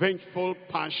revengeful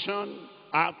passion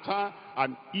after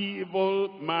an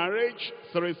evil marriage.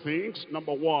 Three things.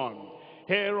 Number one,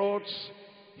 Herod's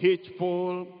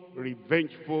hateful,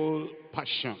 revengeful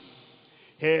passion.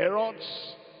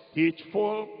 Herod's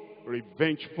hateful,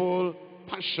 revengeful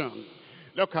passion.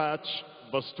 Look at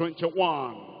verse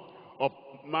 21 of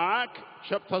Mark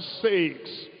chapter 6.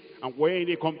 And when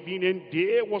the convenient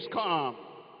day was come,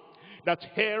 that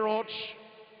Herod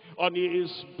on his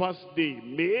birthday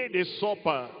made a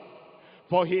supper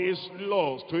for his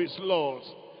lords, to his lords,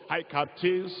 high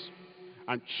captains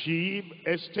and chief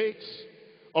estates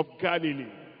of Galilee.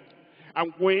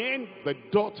 And when the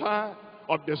daughter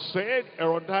of the said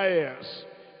Herodias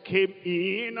came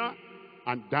in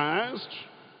and danced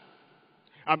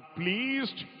and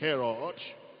pleased Herod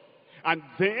and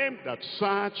them that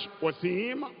sat with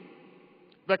him,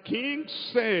 the king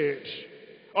said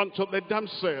unto the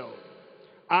damsel,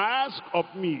 ask of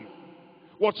me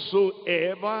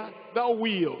whatsoever thou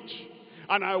wilt,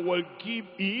 and I will give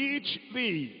each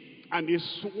thee. And he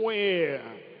sware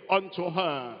unto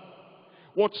her,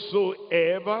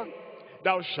 whatsoever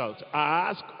thou shalt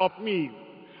ask of me,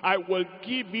 I will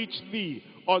give each thee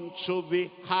unto the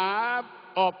half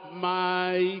of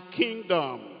my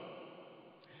kingdom.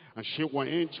 And she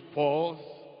went forth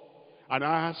and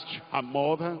asked her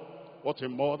mother, what a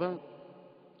mother,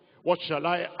 what shall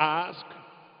I ask?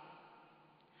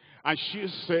 And she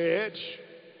said,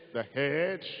 the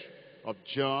head of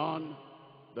John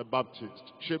the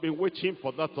Baptist. She'd been waiting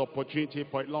for that opportunity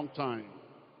for a long time.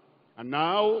 And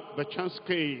now the chance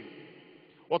came.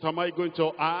 What am I going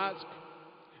to ask?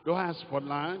 Do I ask for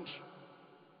land?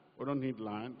 We don't need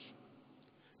land.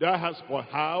 Do I ask for a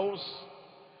house?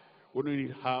 We don't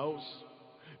need house.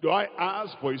 Do I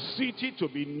ask for a city to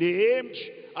be named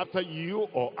after you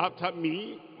or after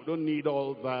me? We don't need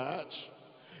all that.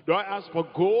 Do I ask for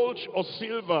gold or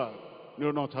silver?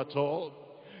 No, not at all.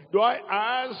 Do I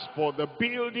ask for the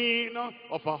building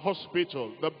of a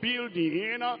hospital, the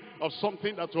building of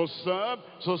something that will serve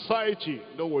society?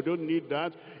 No, we don't need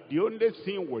that. The only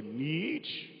thing we need,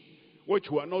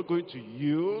 which we are not going to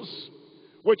use,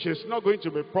 which is not going to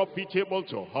be profitable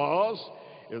to us,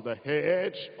 is the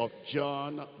head of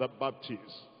John the Baptist.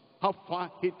 How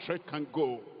far hatred can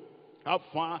go, how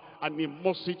far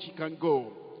animosity can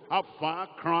go, how far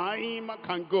crime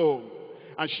can go.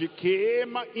 And she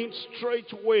came in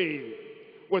straightway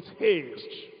with haste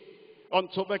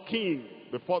unto the king,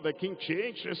 before the king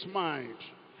changed his mind,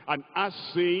 and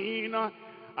asked, saying,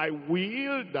 I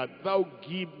will that thou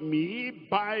give me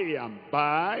by and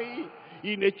by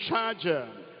in a charger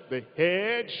the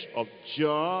head of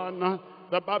John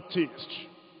the Baptist.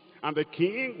 And the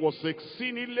king was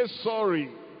exceedingly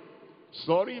sorry.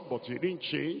 Sorry, but he didn't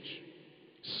change.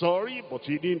 Sorry, but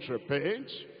he didn't repent.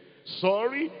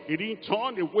 Sorry, he didn't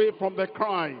turn away from the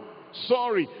crime.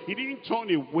 Sorry, he didn't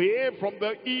turn away from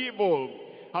the evil.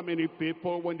 How many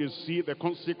people, when they see the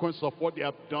consequence of what they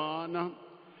have done,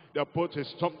 they put a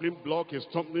stumbling block, a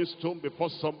stumbling stone before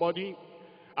somebody,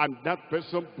 and that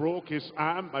person broke his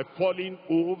arm by falling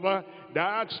over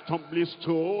that stumbling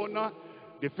stone.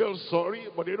 They feel sorry,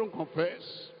 but they don't confess.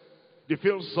 They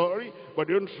feel sorry, but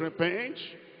they don't repent.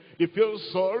 They feel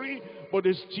sorry, but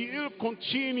they still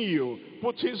continue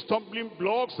putting stumbling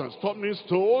blocks and stumbling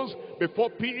stones before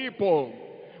people.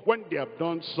 When they have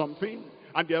done something,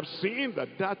 and they have seen that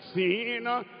that sin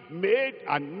made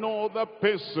another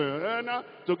person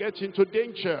to get into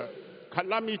danger,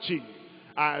 calamity,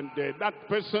 and that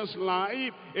person's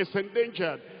life is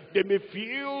endangered, they may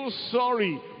feel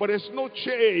sorry, but there's no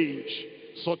change.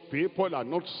 Such people are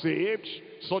not saved.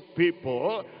 Such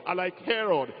people are like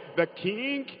Herod. The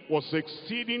king was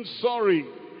exceeding sorry,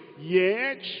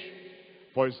 yet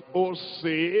for his own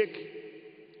sake,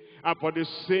 and for the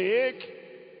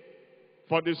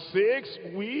sakes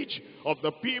which of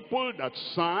the people that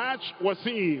searched with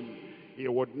him, he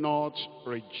would not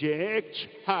reject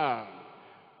her.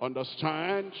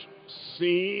 Understand?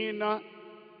 Sin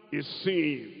is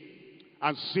sin,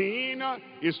 and sin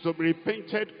is to be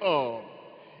repented of.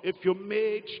 If you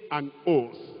made an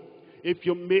oath, if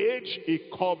you made a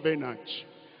covenant,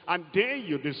 and then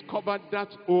you discover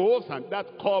that oath and that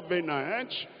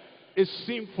covenant is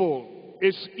sinful,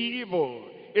 is evil,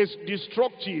 is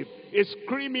destructive, is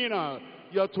criminal,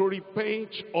 you have to repent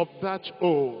of that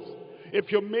oath.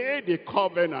 If you made a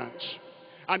covenant,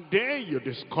 and then you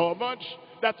discovered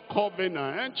that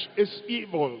covenant is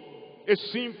evil, is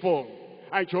sinful,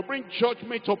 and to bring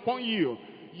judgment upon you,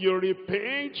 you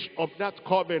repent of that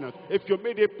covenant. If you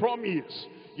made a promise,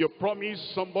 you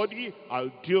promise somebody, I'll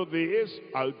do this,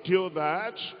 I'll do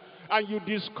that, and you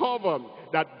discover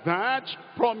that that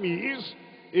promise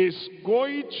is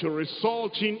going to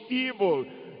result in evil,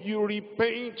 you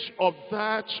repent of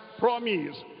that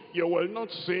promise. You will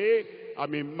not say,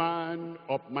 I'm a man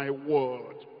of my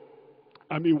word,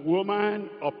 I'm a woman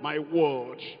of my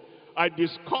word. I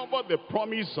discover the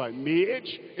promise I made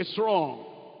is wrong.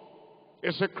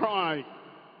 It's a crime.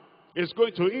 It's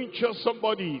going to injure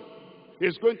somebody.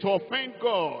 It's going to offend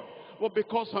God. Well,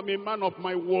 because I'm a man of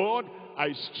my word,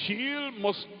 I still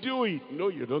must do it. No,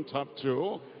 you don't have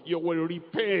to. You will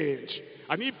repent.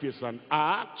 And if it's an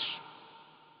act,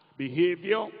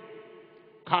 behavior,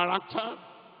 character,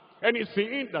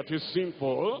 anything that is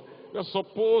sinful, you're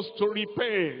supposed to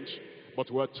repent.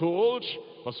 But we're told,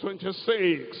 verse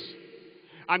 26,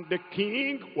 and the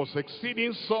king was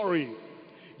exceeding sorry,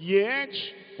 yet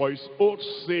for his own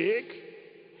sake,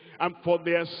 and for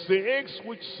their sakes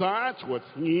which sat with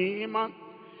him,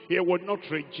 he would not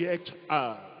reject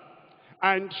her.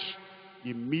 And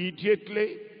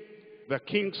immediately the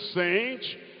king sent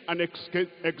an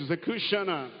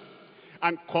executioner,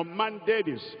 and commanded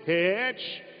his head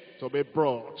to be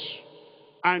brought.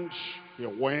 And he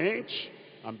went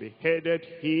and beheaded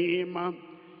him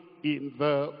in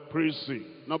the prison.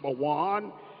 Number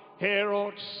one,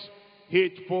 Herod's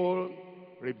hateful,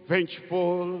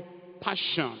 revengeful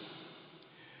passion.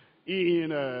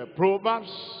 In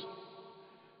Proverbs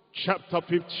chapter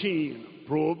 15,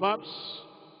 Proverbs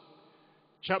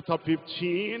chapter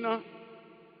 15,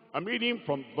 I'm reading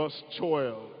from verse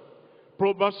 12.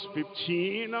 Proverbs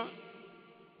 15,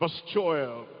 verse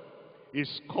 12.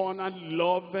 His corner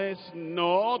loveth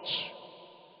not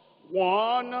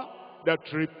one that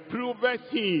reproveth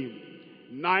him,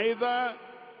 neither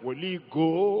will he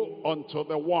go unto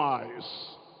the wise?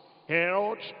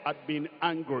 Herod had been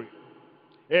angry.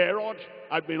 Herod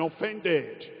had been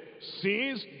offended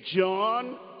since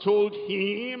John told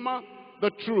him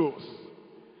the truth.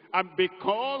 And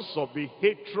because of the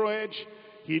hatred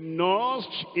he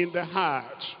nursed in the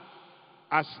heart,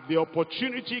 as the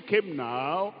opportunity came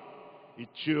now, he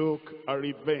took a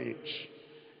revenge.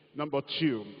 Number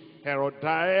 2,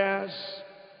 Herodias'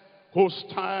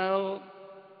 hostile,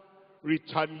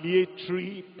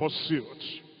 retaliatory pursuit.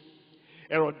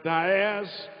 Herodias'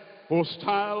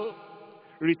 hostile,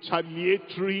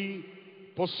 retaliatory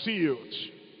pursuit.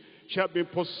 She had been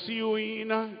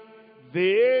pursuing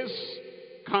this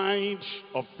kind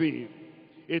of thing.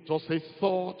 It was a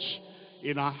thought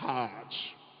in her heart.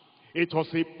 It was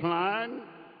a plan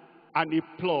and a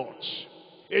plot.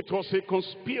 It was a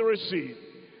conspiracy.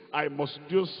 I must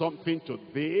do something to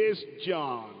this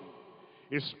John.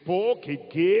 He spoke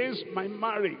against my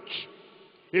marriage.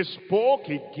 He spoke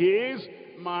against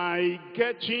my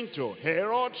getting to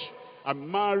Herod and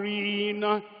marrying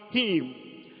him.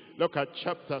 Look at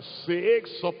chapter 6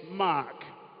 of Mark.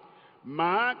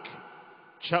 Mark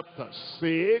chapter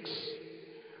 6,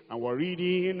 and we're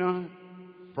reading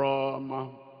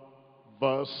from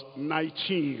verse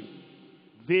 19.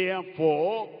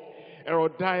 Therefore,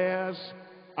 Herodias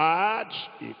had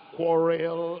a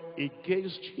quarrel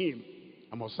against him.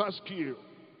 I must ask you,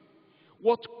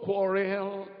 what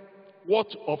quarrel, what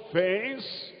offense,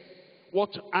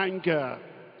 what anger,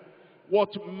 what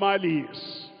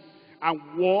malice, and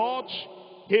what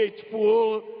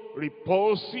hateful,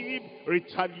 repulsive,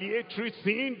 retaliatory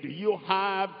thing do you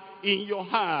have in your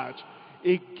heart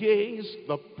against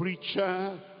the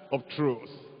preacher of truth?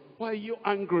 Why are you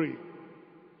angry?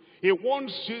 He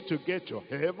wants you to get to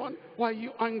heaven. Why are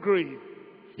you angry?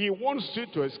 He wants you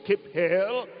to escape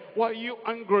hell. Why are you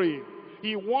angry?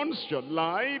 He wants your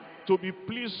life to be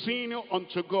pleasing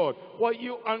unto God. Why are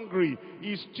you angry?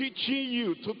 He's teaching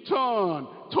you to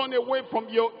turn away from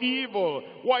your evil.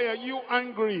 Why are you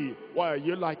angry? Why are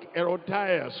you like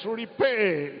Herodias?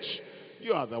 Repent.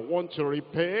 You are the one to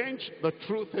repent. The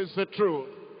truth is the truth.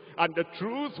 And the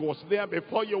truth was there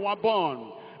before you were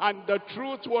born. And the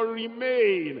truth will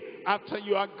remain after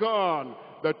you are gone.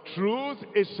 The truth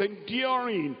is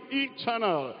enduring,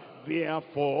 eternal.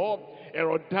 Therefore,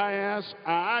 Herodias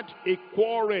had a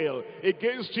quarrel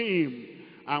against him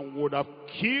and would have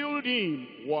killed him.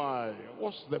 Why?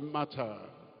 What's the matter?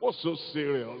 What's so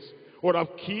serious? Would have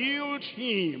killed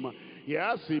him. He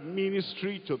has a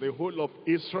ministry to the whole of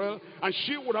Israel, and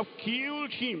she would have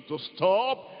killed him to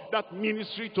stop that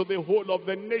ministry to the whole of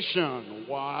the nation.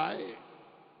 Why?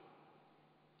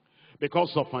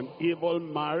 Because of an evil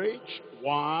marriage.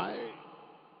 Why?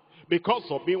 Because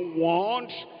of being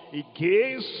warned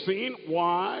against sin.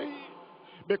 Why?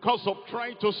 Because of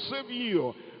trying to save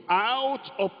you out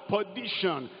of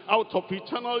perdition, out of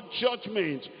eternal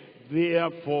judgment.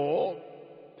 Therefore,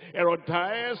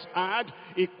 Herodias had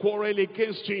a quarrel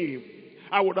against him.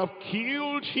 I would have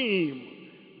killed him,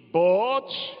 but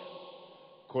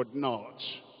could not.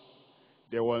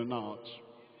 They will not.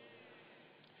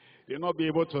 They'll not be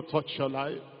able to touch your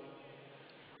life.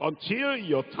 Until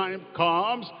your time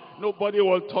comes, nobody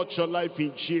will touch your life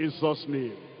in Jesus'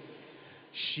 name.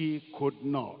 She could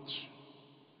not.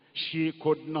 She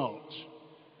could not.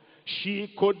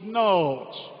 She could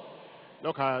not.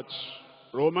 Look at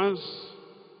Romans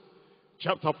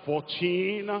chapter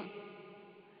 14.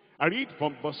 I read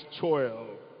from verse 12.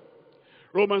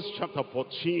 Romans chapter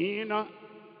 14,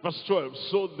 verse 12.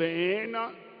 So then,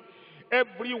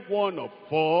 every one of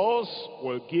us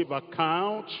will give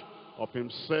account of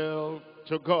himself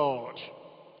to God.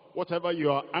 Whatever you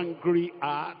are angry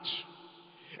at,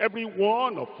 every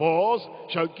one of us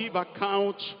shall give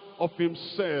account of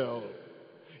himself.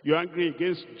 You're angry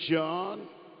against John,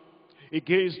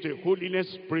 against the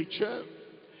holiness preacher,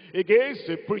 against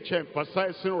the preacher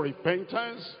emphasizing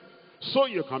repentance, so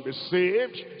you can be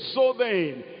saved. So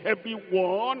then,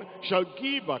 everyone shall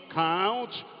give account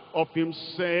of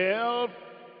himself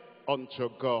unto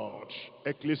God.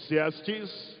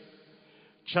 Ecclesiastes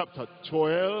chapter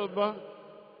 12,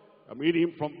 I'm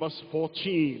reading from verse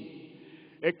 14.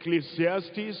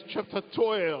 Ecclesiastes chapter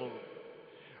 12,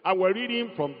 and we're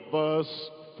reading from verse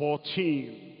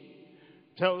 14.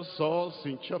 Tells us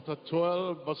in chapter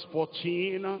 12, verse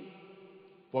 14,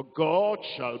 for God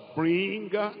shall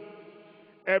bring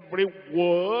every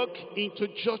work into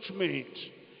judgment,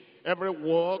 every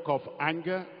work of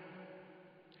anger,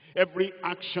 every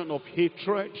action of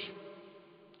hatred,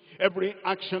 every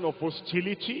action of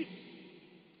hostility,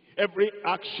 every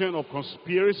action of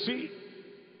conspiracy,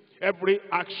 every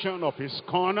action of his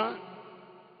corner,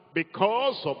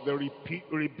 because of the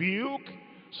rebuke,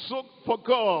 so for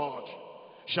God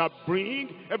shall bring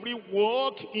every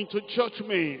work into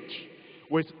judgment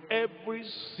with every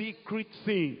secret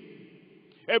thing,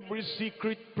 every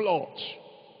secret plot,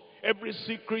 every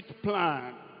secret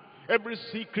plan, every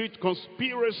secret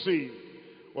conspiracy,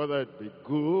 whether it be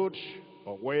good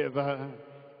or whether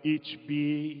it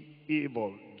be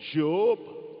evil. Job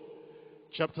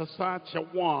chapter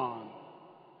 31.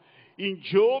 In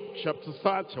Job chapter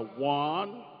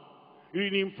 31,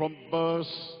 reading from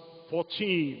verse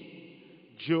 14.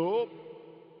 Job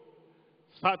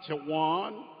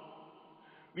 31,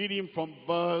 reading from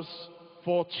verse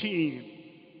 14.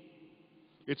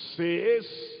 It says,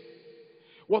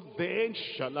 what then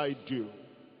shall I do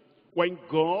when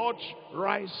God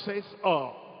rises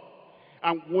up?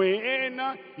 And when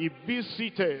he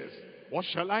visiteth, what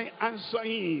shall I answer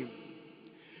him?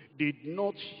 Did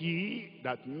not he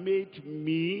that made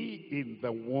me in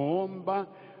the womb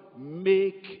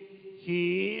make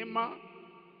him?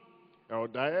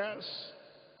 Elders,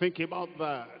 think about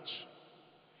that.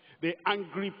 The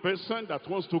angry person that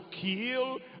wants to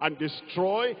kill and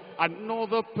destroy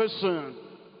another person.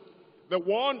 The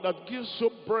one that gives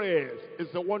you breath is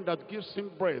the one that gives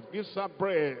him breath, gives her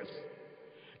breath.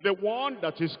 The one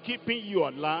that is keeping you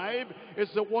alive is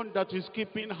the one that is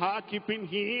keeping her, keeping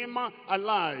him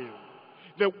alive.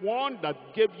 The one that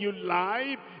gave you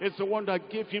life is the one that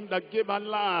gave him, that gave her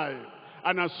life.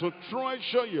 And as you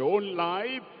treasure your own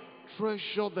life,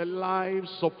 treasure the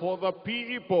lives of other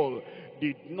people.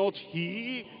 Did not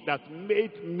he that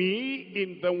made me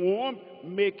in the womb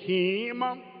make him?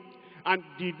 And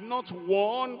did not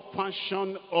one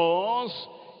fashion us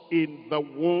in the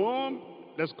womb?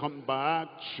 Let's come back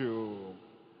to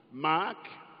Mark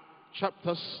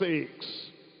chapter 6.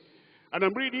 And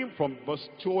I'm reading from verse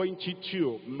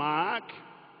 22. Mark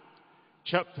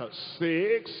chapter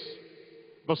 6,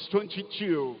 verse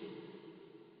 22.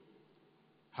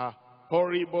 Her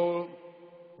horrible,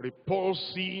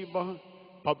 repulsive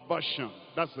perversion.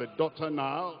 That's the daughter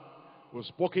now. We're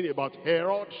speaking about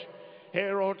Herod.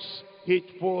 Herod's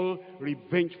hateful,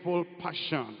 revengeful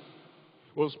passion.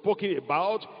 We're speaking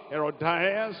about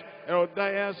Herodias.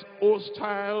 Herodias'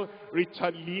 hostile,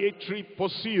 retaliatory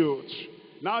pursuit.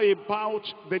 Now about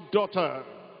the daughter.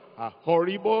 A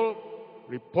horrible,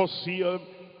 repulsive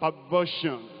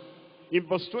perversion. In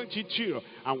verse 22,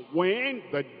 and when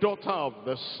the daughter of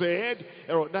the said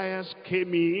Herodias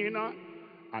came in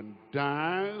and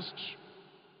danced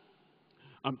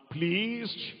and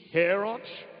pleased Herod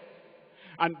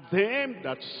and them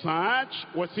that sat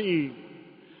with him,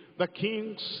 the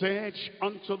king said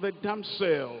unto the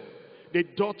damsel, the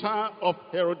daughter of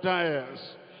Herodias,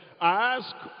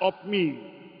 ask of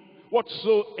me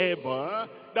whatsoever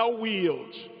thou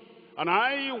wilt, and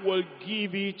I will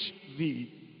give it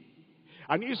thee.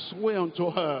 And he sware unto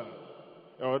her,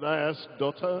 Herodias'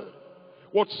 daughter,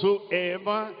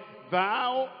 whatsoever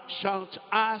thou shalt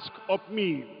ask of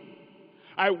me,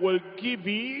 I will give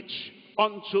it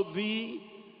unto thee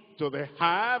to the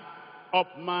half of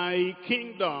my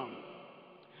kingdom.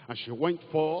 And she went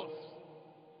forth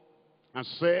and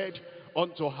said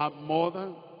unto her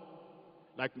mother,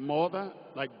 like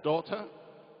daughter,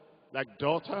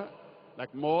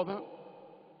 like mother.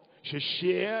 She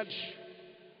shared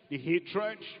the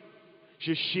hatred,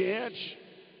 she shared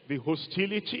the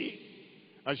hostility,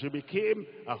 and she became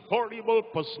a horrible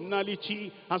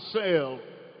personality herself.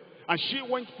 And she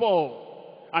went forth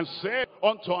and said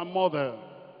unto her mother,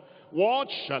 what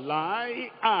shall I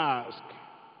ask?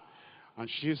 And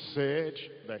she said,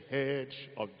 the head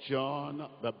of John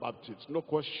the Baptist. No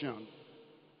question.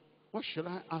 What should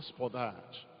I ask for that?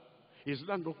 Is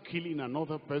that not killing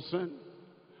another person?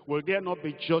 Will there not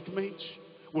be judgment?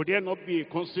 Will there not be a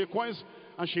consequence?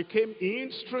 And she came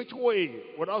in straightway,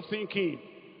 without thinking,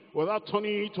 without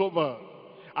turning it over,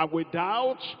 and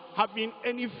without having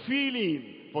any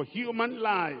feeling for human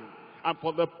life and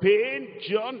for the pain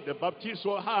John the Baptist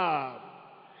will have.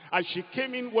 And she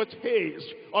came in with haste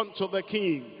unto the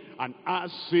king and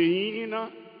asked, saying,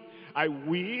 I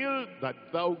will that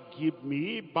thou give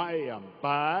me by and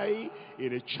by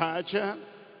in a charger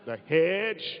the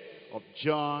head of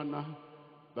John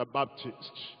the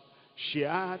Baptist. She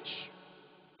had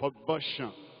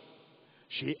perversion.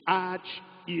 She had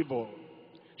evil.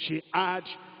 She had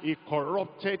a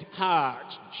corrupted heart.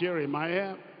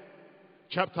 Jeremiah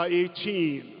chapter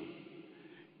 18.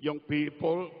 Young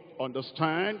people,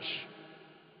 understand,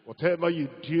 whatever you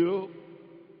do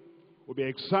will be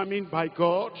examined by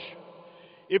God.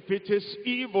 If it is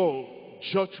evil,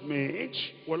 judgment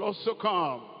will also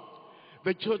come.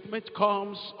 The judgment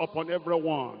comes upon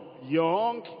everyone,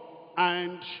 young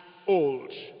and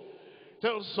old.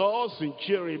 tells us in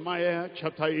Jeremiah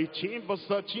chapter 18 verse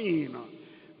 13,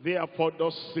 therefore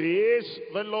thus says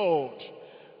the Lord,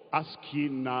 ask ye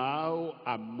now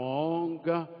among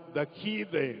the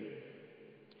heathen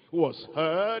who has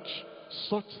heard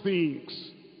such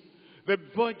things. The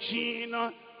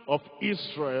Virgin of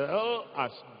Israel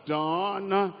has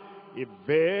done a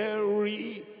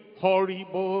very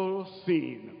horrible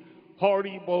sin.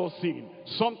 Horrible sin.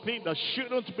 Something that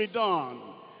shouldn't be done.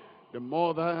 The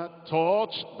mother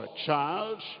taught the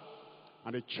child,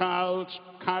 and the child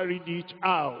carried it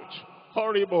out.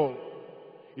 Horrible.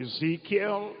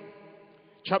 Ezekiel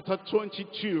chapter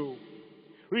 22,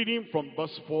 reading from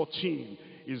verse 14.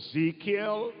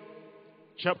 Ezekiel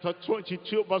chapter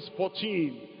 22 verse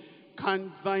 14.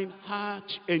 Can thine heart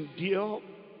endure,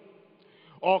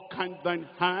 or can thine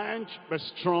hand be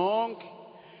strong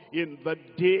in the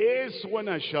days when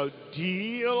I shall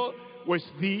deal with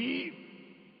thee?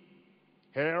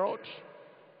 Herod,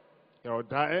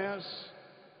 Herodias,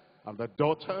 and the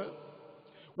daughter,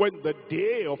 when the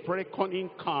day of reckoning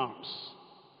comes,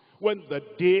 when the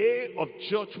day of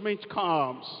judgment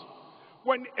comes,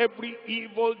 when every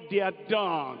evil they are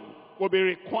done will be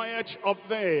required of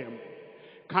them,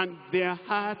 can their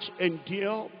heart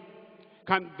endure?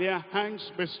 Can their hands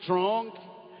be strong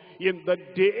in the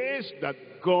days that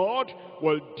God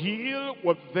will deal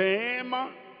with them?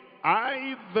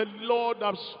 I, the Lord,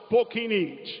 have spoken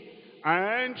it,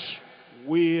 and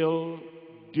will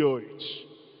do it.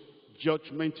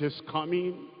 Judgment is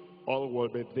coming, all will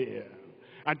be there.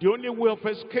 And the only way of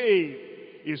escape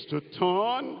is to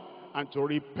turn and to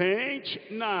repent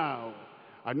now.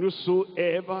 And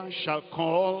whosoever shall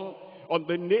call on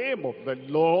the name of the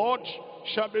Lord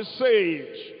shall be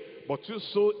saved. But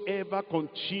whosoever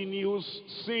continues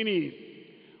sinning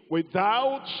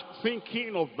without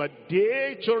thinking of the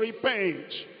day to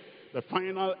repent, the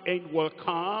final end will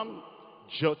come,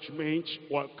 judgment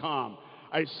will come.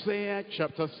 Isaiah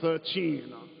chapter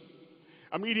 13.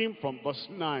 I'm reading from verse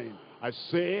 9.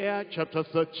 Isaiah chapter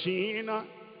 13,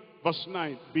 verse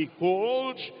 9.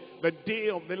 Behold, the day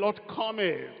of the Lord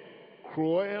cometh,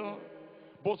 cruel,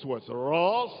 both with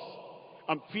wrath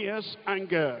and fierce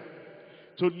anger,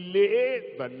 to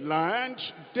lay the land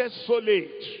desolate,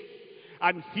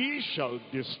 and he shall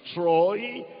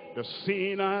destroy the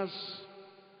sinners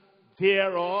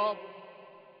thereof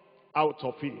out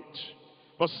of it.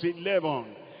 Verse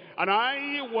 11, and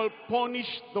I will punish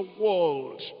the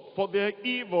world for their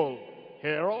evil.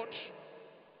 Herod,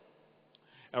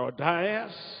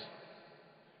 Herodias,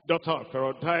 daughter of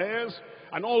Herodias,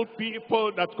 and all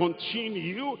people that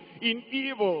continue in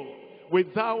evil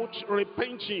without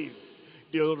repenting.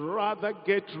 They'll rather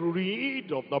get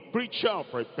rid of the preacher of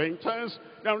repentance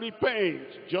than repent.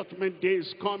 Judgment day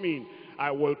is coming.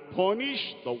 I will punish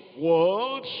the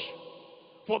world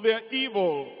for their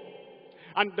evil,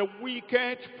 and the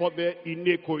wicked for their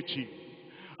iniquity.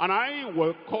 And I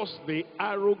will cause the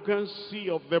arrogancy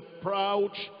of the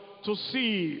proud to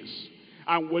cease,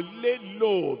 and will lay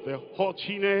low the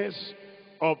haughtiness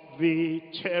of the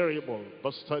terrible.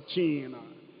 Verse 13.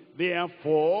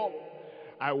 Therefore,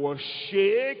 I will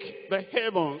shake the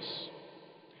heavens,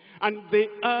 and the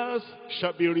earth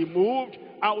shall be removed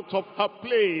out of her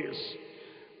place.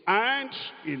 And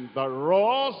in the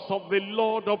wrath of the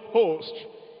Lord of hosts,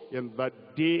 in the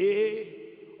day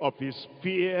of his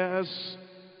fierce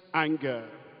anger.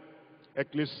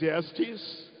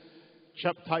 Ecclesiastes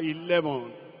chapter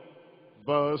 11,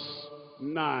 verse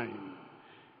 9.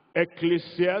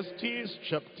 Ecclesiastes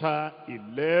chapter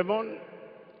 11,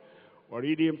 we're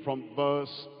reading from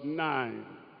verse 9.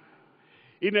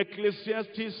 In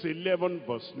Ecclesiastes 11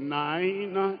 verse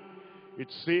 9,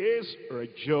 it says,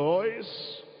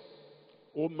 rejoice,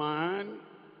 O man,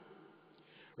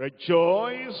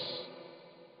 rejoice,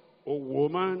 O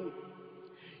woman,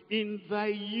 in thy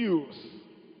youth,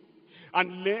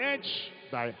 and let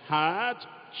thy heart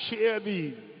cheer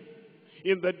thee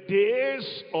in the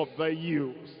days of thy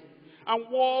youth, and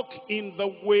walk in the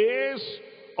ways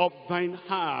of thine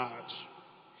heart,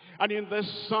 and in the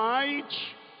sight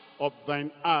of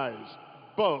thine eyes.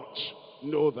 But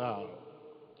know thou,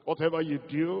 whatever you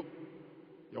do,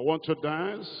 you want to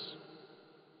dance,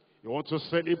 you want to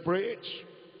celebrate,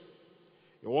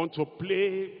 you want to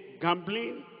play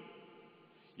gambling,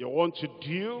 you want to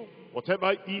do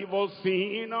whatever evil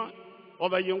thing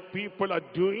other young people are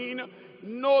doing,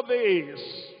 know this,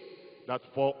 that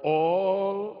for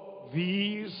all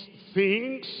these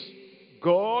things,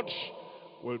 God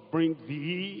will bring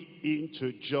thee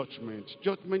into judgment.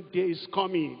 Judgment day is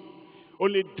coming.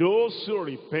 Only those who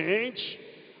repent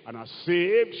and are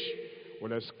saved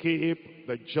will escape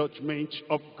the judgment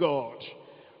of God.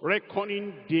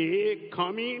 reckoning day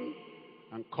coming,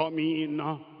 and coming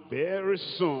very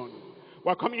soon.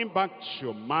 We're coming back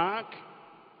to Mark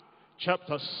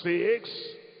chapter 6,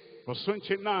 verse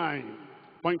 29.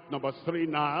 Point number 3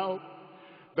 now.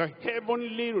 The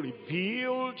heavenly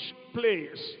revealed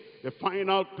place, the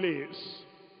final place,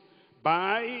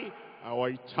 by our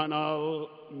eternal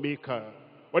Maker.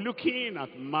 We're looking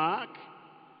at Mark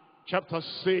chapter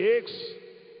 6,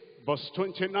 verse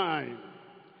 29.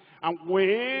 And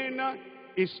when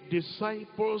his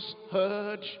disciples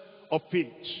heard of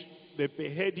it, the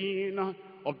beheading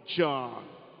of John,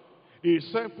 the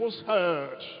disciples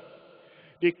heard,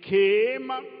 they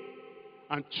came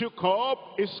and took up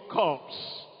his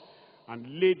corpse and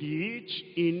laid it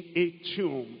in a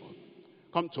tomb.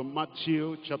 Come to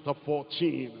Matthew chapter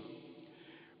 14.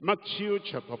 Matthew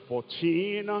chapter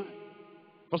 14,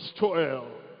 verse 12.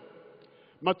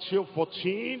 Matthew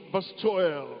 14, verse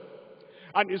 12.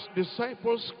 And his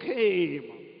disciples came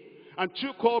and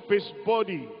took up his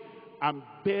body and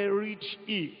buried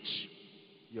it.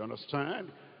 You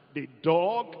understand? They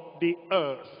dug the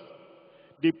earth.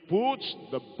 They put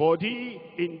the body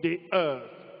in the earth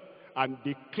and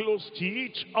they closed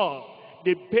it up.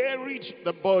 They buried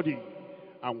the body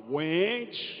and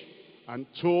went and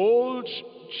told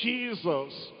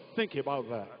Jesus. Think about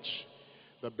that.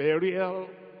 The burial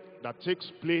that takes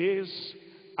place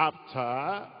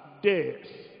after death.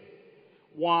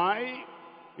 Why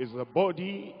is the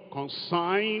body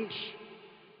consigned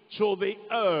to the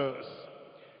earth?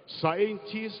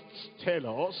 Scientists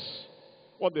tell us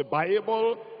what the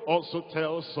Bible also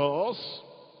tells us.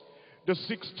 The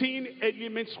 16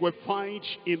 elements we find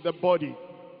in the body,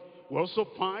 we also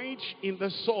find in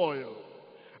the soil.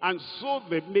 And so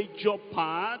the major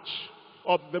part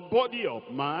of the body of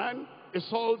man is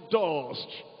all dust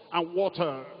and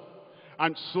water.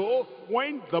 And so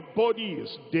when the body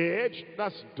is dead,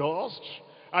 that's dust,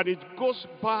 and it goes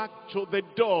back to the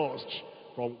dust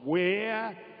from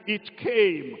where it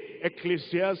came.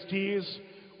 Ecclesiastes,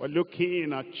 we're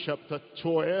looking at chapter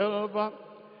 12,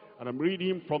 and I'm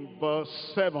reading from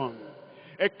verse 7.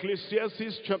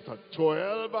 Ecclesiastes chapter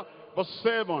 12, verse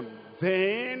 7.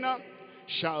 Then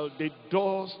shall the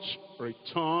dust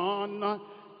return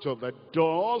to the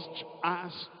dust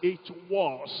as it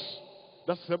was.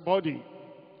 That's the body.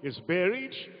 It's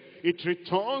buried. It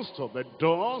returns to the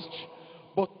dust.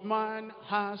 But man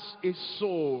has a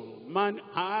soul. Man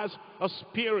has a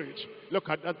spirit. Look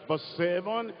at that verse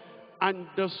 7. And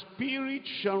the spirit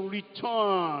shall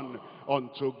return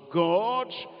unto God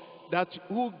that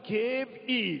who gave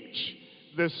it.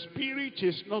 The spirit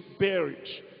is not buried.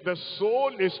 The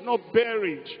soul is not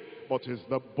buried. But is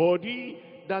the body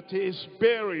that is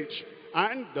buried.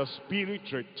 And the spirit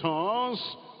returns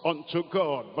unto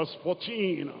God. Verse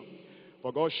 14.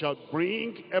 For God shall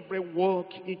bring every work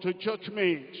into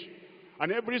judgment,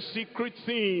 and every secret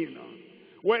thing,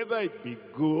 whether it be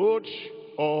good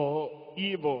or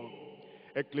evil.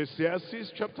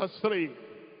 Ecclesiastes chapter 3.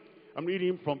 I'm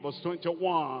reading from verse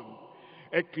 21.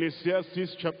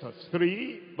 Ecclesiastes chapter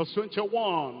 3, verse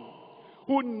 21.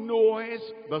 Who knoweth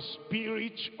the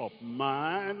spirit of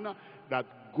man that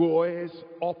goeth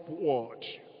upward?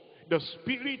 The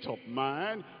spirit of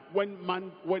man, when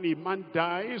a man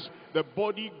dies, the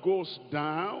body goes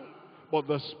down, but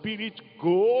the spirit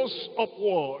goes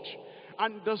upward.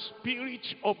 And the spirit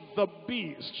of the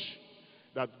beast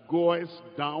that goeth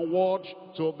downward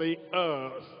to the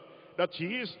earth, that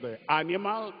is the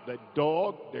animal, the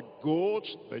dog, the goat,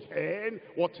 the hen,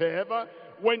 whatever,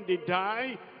 when they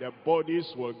die, their bodies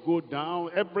will go down.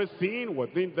 Everything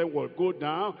within them will go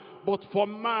down. But for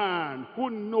man, who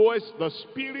knows the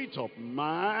spirit of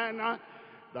man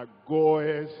that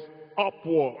goeth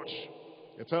upward.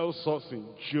 It tells us in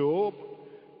Job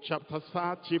chapter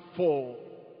 34,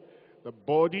 the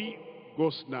body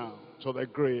goes down to the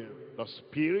grave. The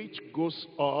spirit goes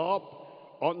up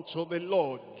unto the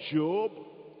Lord. Job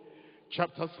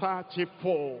chapter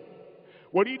 34.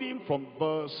 We're reading from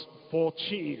verse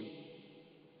 14.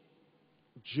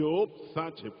 Job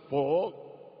 34,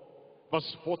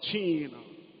 verse 14.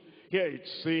 Here it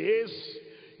says,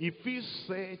 if he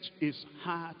set his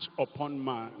heart upon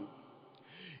man,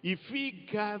 if he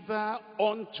gather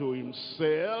unto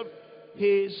himself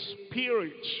his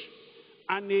spirit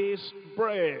and his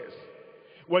breath,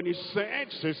 when he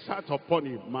sets his heart upon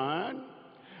a man,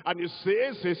 and he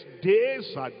says his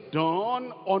days are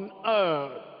done on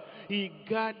earth, he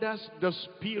gathers the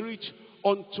spirit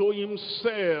unto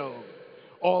himself.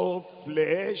 All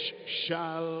flesh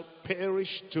shall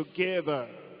perish together,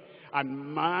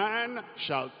 and man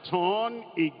shall turn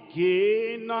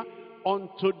again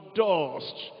unto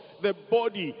dust. the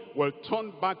body will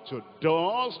turn back to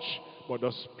dust, but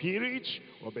the spirit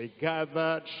will be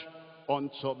gathered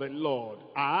unto the Lord.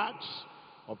 Acts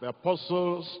of the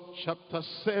Apostles, chapter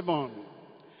 7.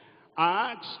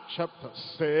 Acts chapter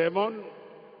 7,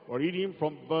 we're reading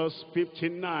from verse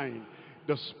 59.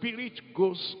 The spirit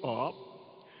goes up,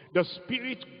 the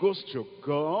spirit goes to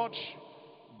God,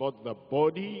 but the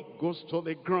body goes to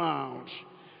the ground.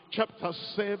 Chapter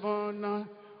 7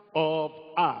 of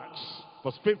Acts,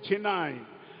 verse 59.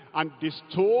 And they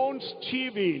stoned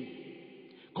Stephen,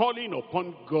 calling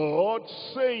upon God,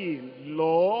 saying,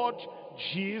 Lord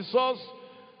Jesus,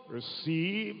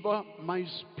 receive my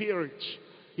spirit.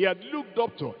 He had looked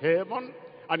up to heaven,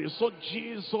 and he saw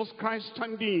Jesus Christ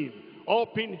standing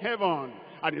up in heaven.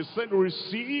 And he said,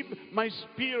 receive my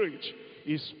spirit.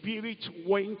 His spirit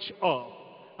went up.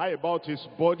 How about his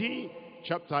body?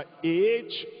 Chapter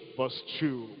 8, verse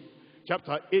 2.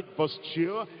 Chapter 8, verse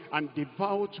 2. And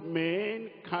devout men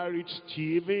carried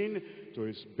Stephen to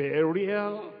his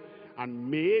burial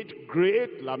and made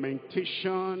great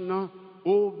lamentation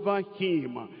over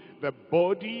him. The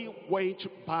body went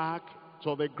back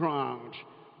to the ground,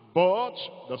 but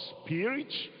the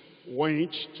spirit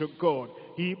went to God.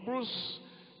 Hebrews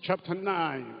chapter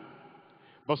 9,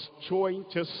 verse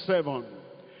 27.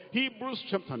 Hebrews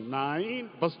chapter 9,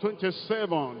 verse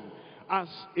 27. As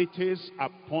it is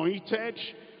appointed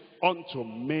unto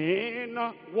men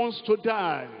once to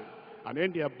die, and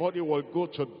then their body will go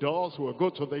to dust, will go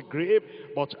to the grave,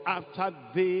 but after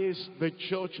this, the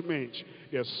judgment.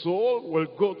 Their soul will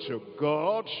go to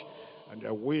God, and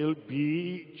there will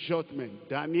be judgment.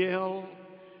 Daniel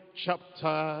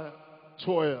chapter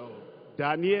 12.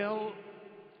 Daniel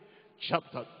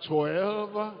chapter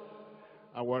 12,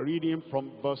 and we're reading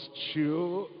from verse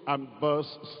 2 and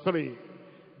verse 3.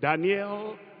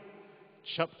 Daniel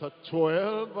chapter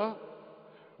 12,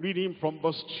 reading from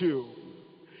verse 2.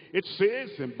 It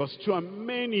says in verse 2, and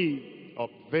many of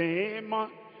them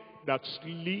that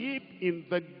sleep in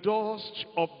the dust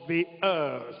of the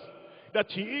earth.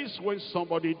 That is, when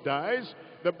somebody dies,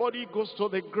 the body goes to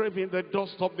the grave in the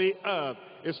dust of the earth.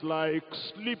 It's like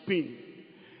sleeping.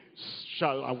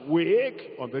 Shall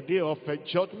awake on the day of a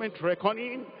judgment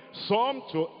reckoning, some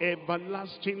to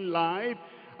everlasting life,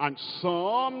 and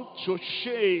some to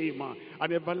shame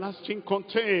and everlasting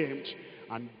contempt.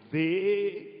 And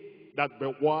they that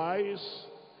be wise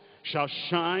shall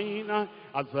shine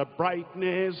as the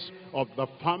brightness of the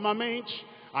firmament,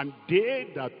 and they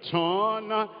that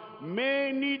turn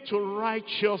many to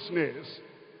righteousness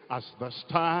as the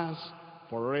stars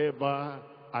forever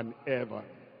and ever.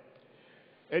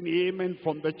 Any amen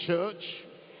from the church?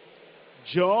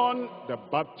 John the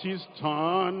Baptist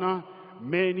turned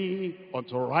many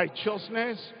unto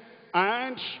righteousness,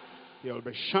 and he'll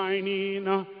be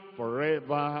shining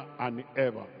forever and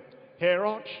ever.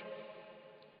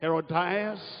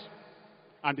 Herodias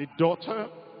and the daughter,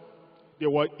 they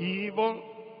were evil,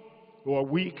 they were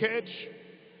wicked,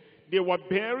 they were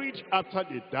buried after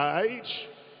they died.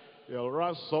 They'll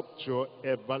rise up to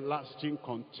everlasting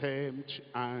contempt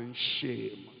and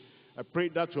shame. I pray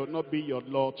that will not be your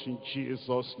lot in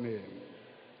Jesus' name.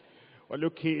 We're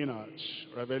looking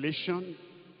at Revelation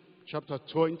chapter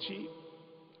 20.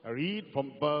 I read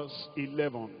from verse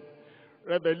 11.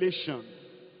 Revelation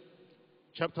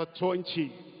chapter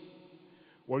 20.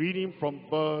 We're reading from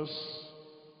verse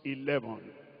 11.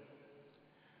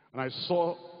 And I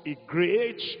saw a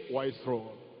great white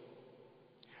throne,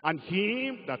 and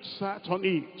him that sat on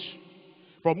it,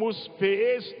 from whose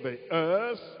face the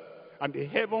earth and the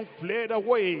heaven fled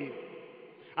away,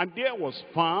 and there was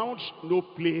found no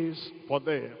place for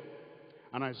them.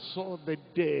 And I saw the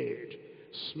dead,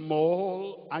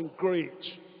 small and great,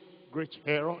 great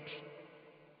Herod,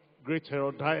 great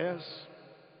Herodias,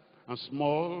 and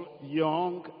small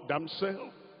young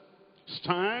damsel,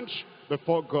 stand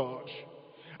before God.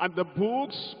 And the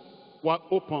books were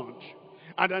opened,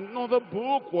 and another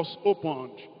book was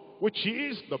opened, which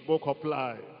is the book of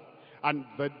life. And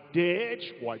the dead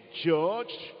were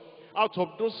judged out of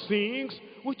those things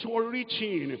which were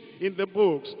written in the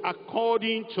books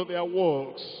according to their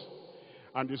works.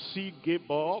 And the sea gave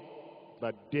up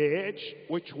the dead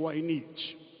which were in it.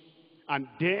 And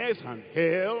death and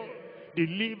hell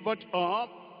delivered up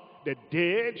the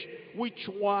dead which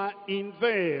were in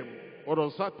them. What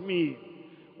does that mean?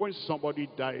 When somebody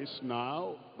dies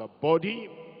now, the body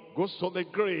goes to the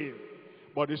grave,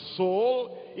 but the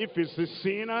soul, if it's a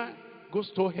sinner, goes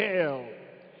to hell.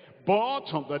 But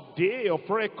on the day of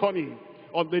reckoning,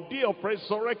 on the day of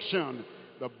resurrection,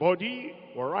 the body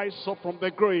will rise up from the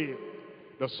grave.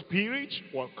 The spirit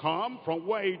will come from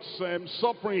where it's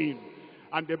suffering,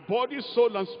 And the body,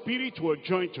 soul, and spirit will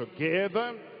join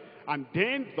together. And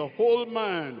then the whole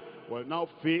man will now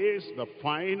face the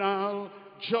final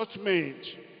judgment.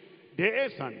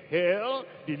 Death and hell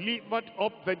delivered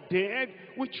up the dead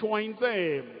which were in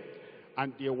them.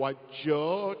 And they were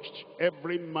judged,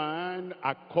 every man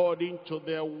according to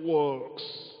their works.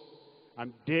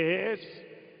 And death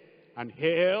and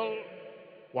hell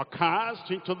were cast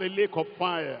into the lake of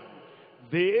fire.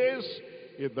 This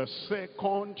is the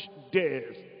second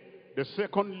death, the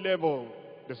second level,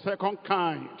 the second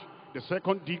kind, the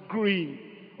second degree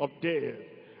of death.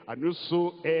 And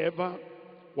whosoever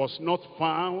was not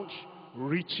found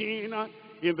written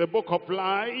in the book of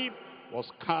life was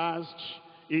cast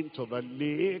into the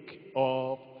lake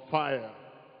of fire.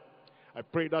 I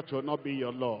pray that will not be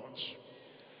your lot.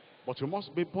 But you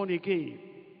must be born again.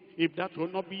 If that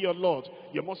will not be your lot,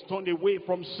 you must turn away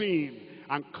from sin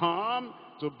and come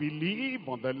to believe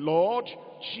on the Lord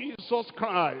Jesus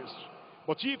Christ.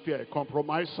 But if you're a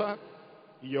compromiser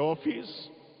in your office,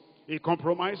 a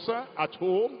compromiser at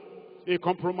home, a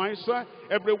compromiser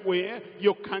everywhere,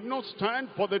 you cannot stand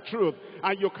for the truth,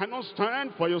 and you cannot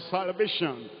stand for your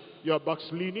salvation. You're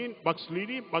backsliding,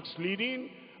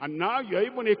 and now you're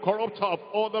even a corrupter of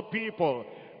other people.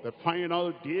 The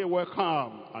final day will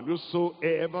come, and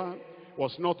whosoever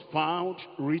was not found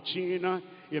written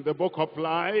in the book of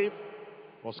life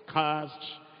was cast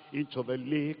into the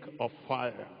lake of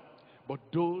fire. But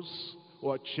those who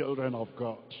are children of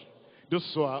God,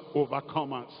 those who are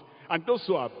overcomers, and those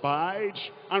who abide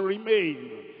and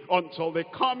remain until the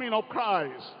coming of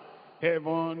Christ,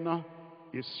 heaven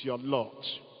is your lot.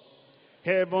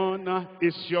 Heaven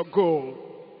is your goal.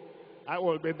 I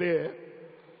will be there.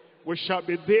 We shall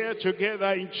be there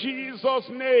together in Jesus'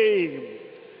 name.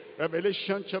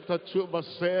 Revelation chapter 2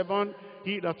 verse 7.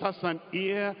 He that has an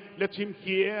ear, let him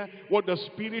hear what the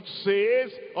Spirit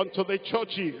says unto the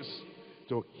churches.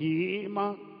 To him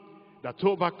that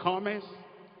overcometh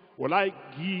will I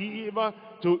give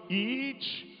to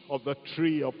each of the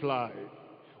tree of life,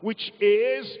 which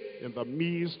is in the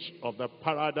midst of the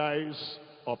paradise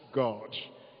of God.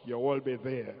 You will be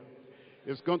there.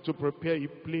 It's going to prepare a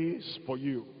place for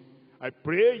you. I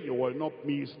pray you will not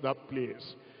miss that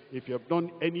place. If you have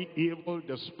done any evil,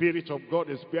 the Spirit of God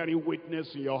is bearing witness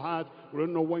in your heart. We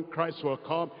don't know when Christ will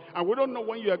come, and we don't know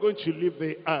when you are going to leave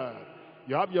the earth.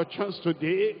 You have your chance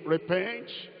today. Repent,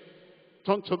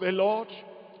 turn to the Lord,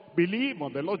 believe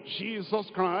on the Lord Jesus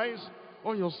Christ.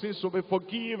 All your sins will be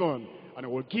forgiven, and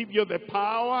it will give you the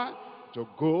power to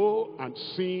go and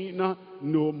sin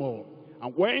no more.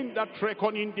 And when that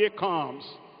reckoning day comes,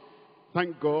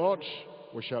 thank God,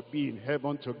 we shall be in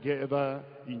heaven together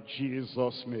in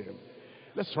Jesus' name.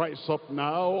 Let's rise up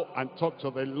now and talk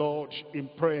to the Lord in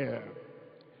prayer.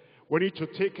 We need to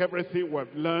take everything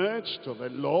we've learned to the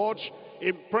Lord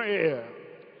in prayer.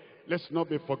 Let's not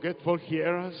be forgetful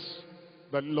hearers.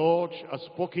 The Lord has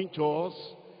spoken to us.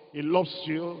 He loves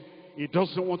you. He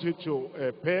doesn't want you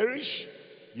to perish.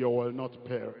 You will not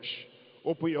perish.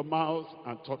 Open your mouth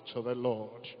and talk to the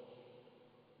Lord.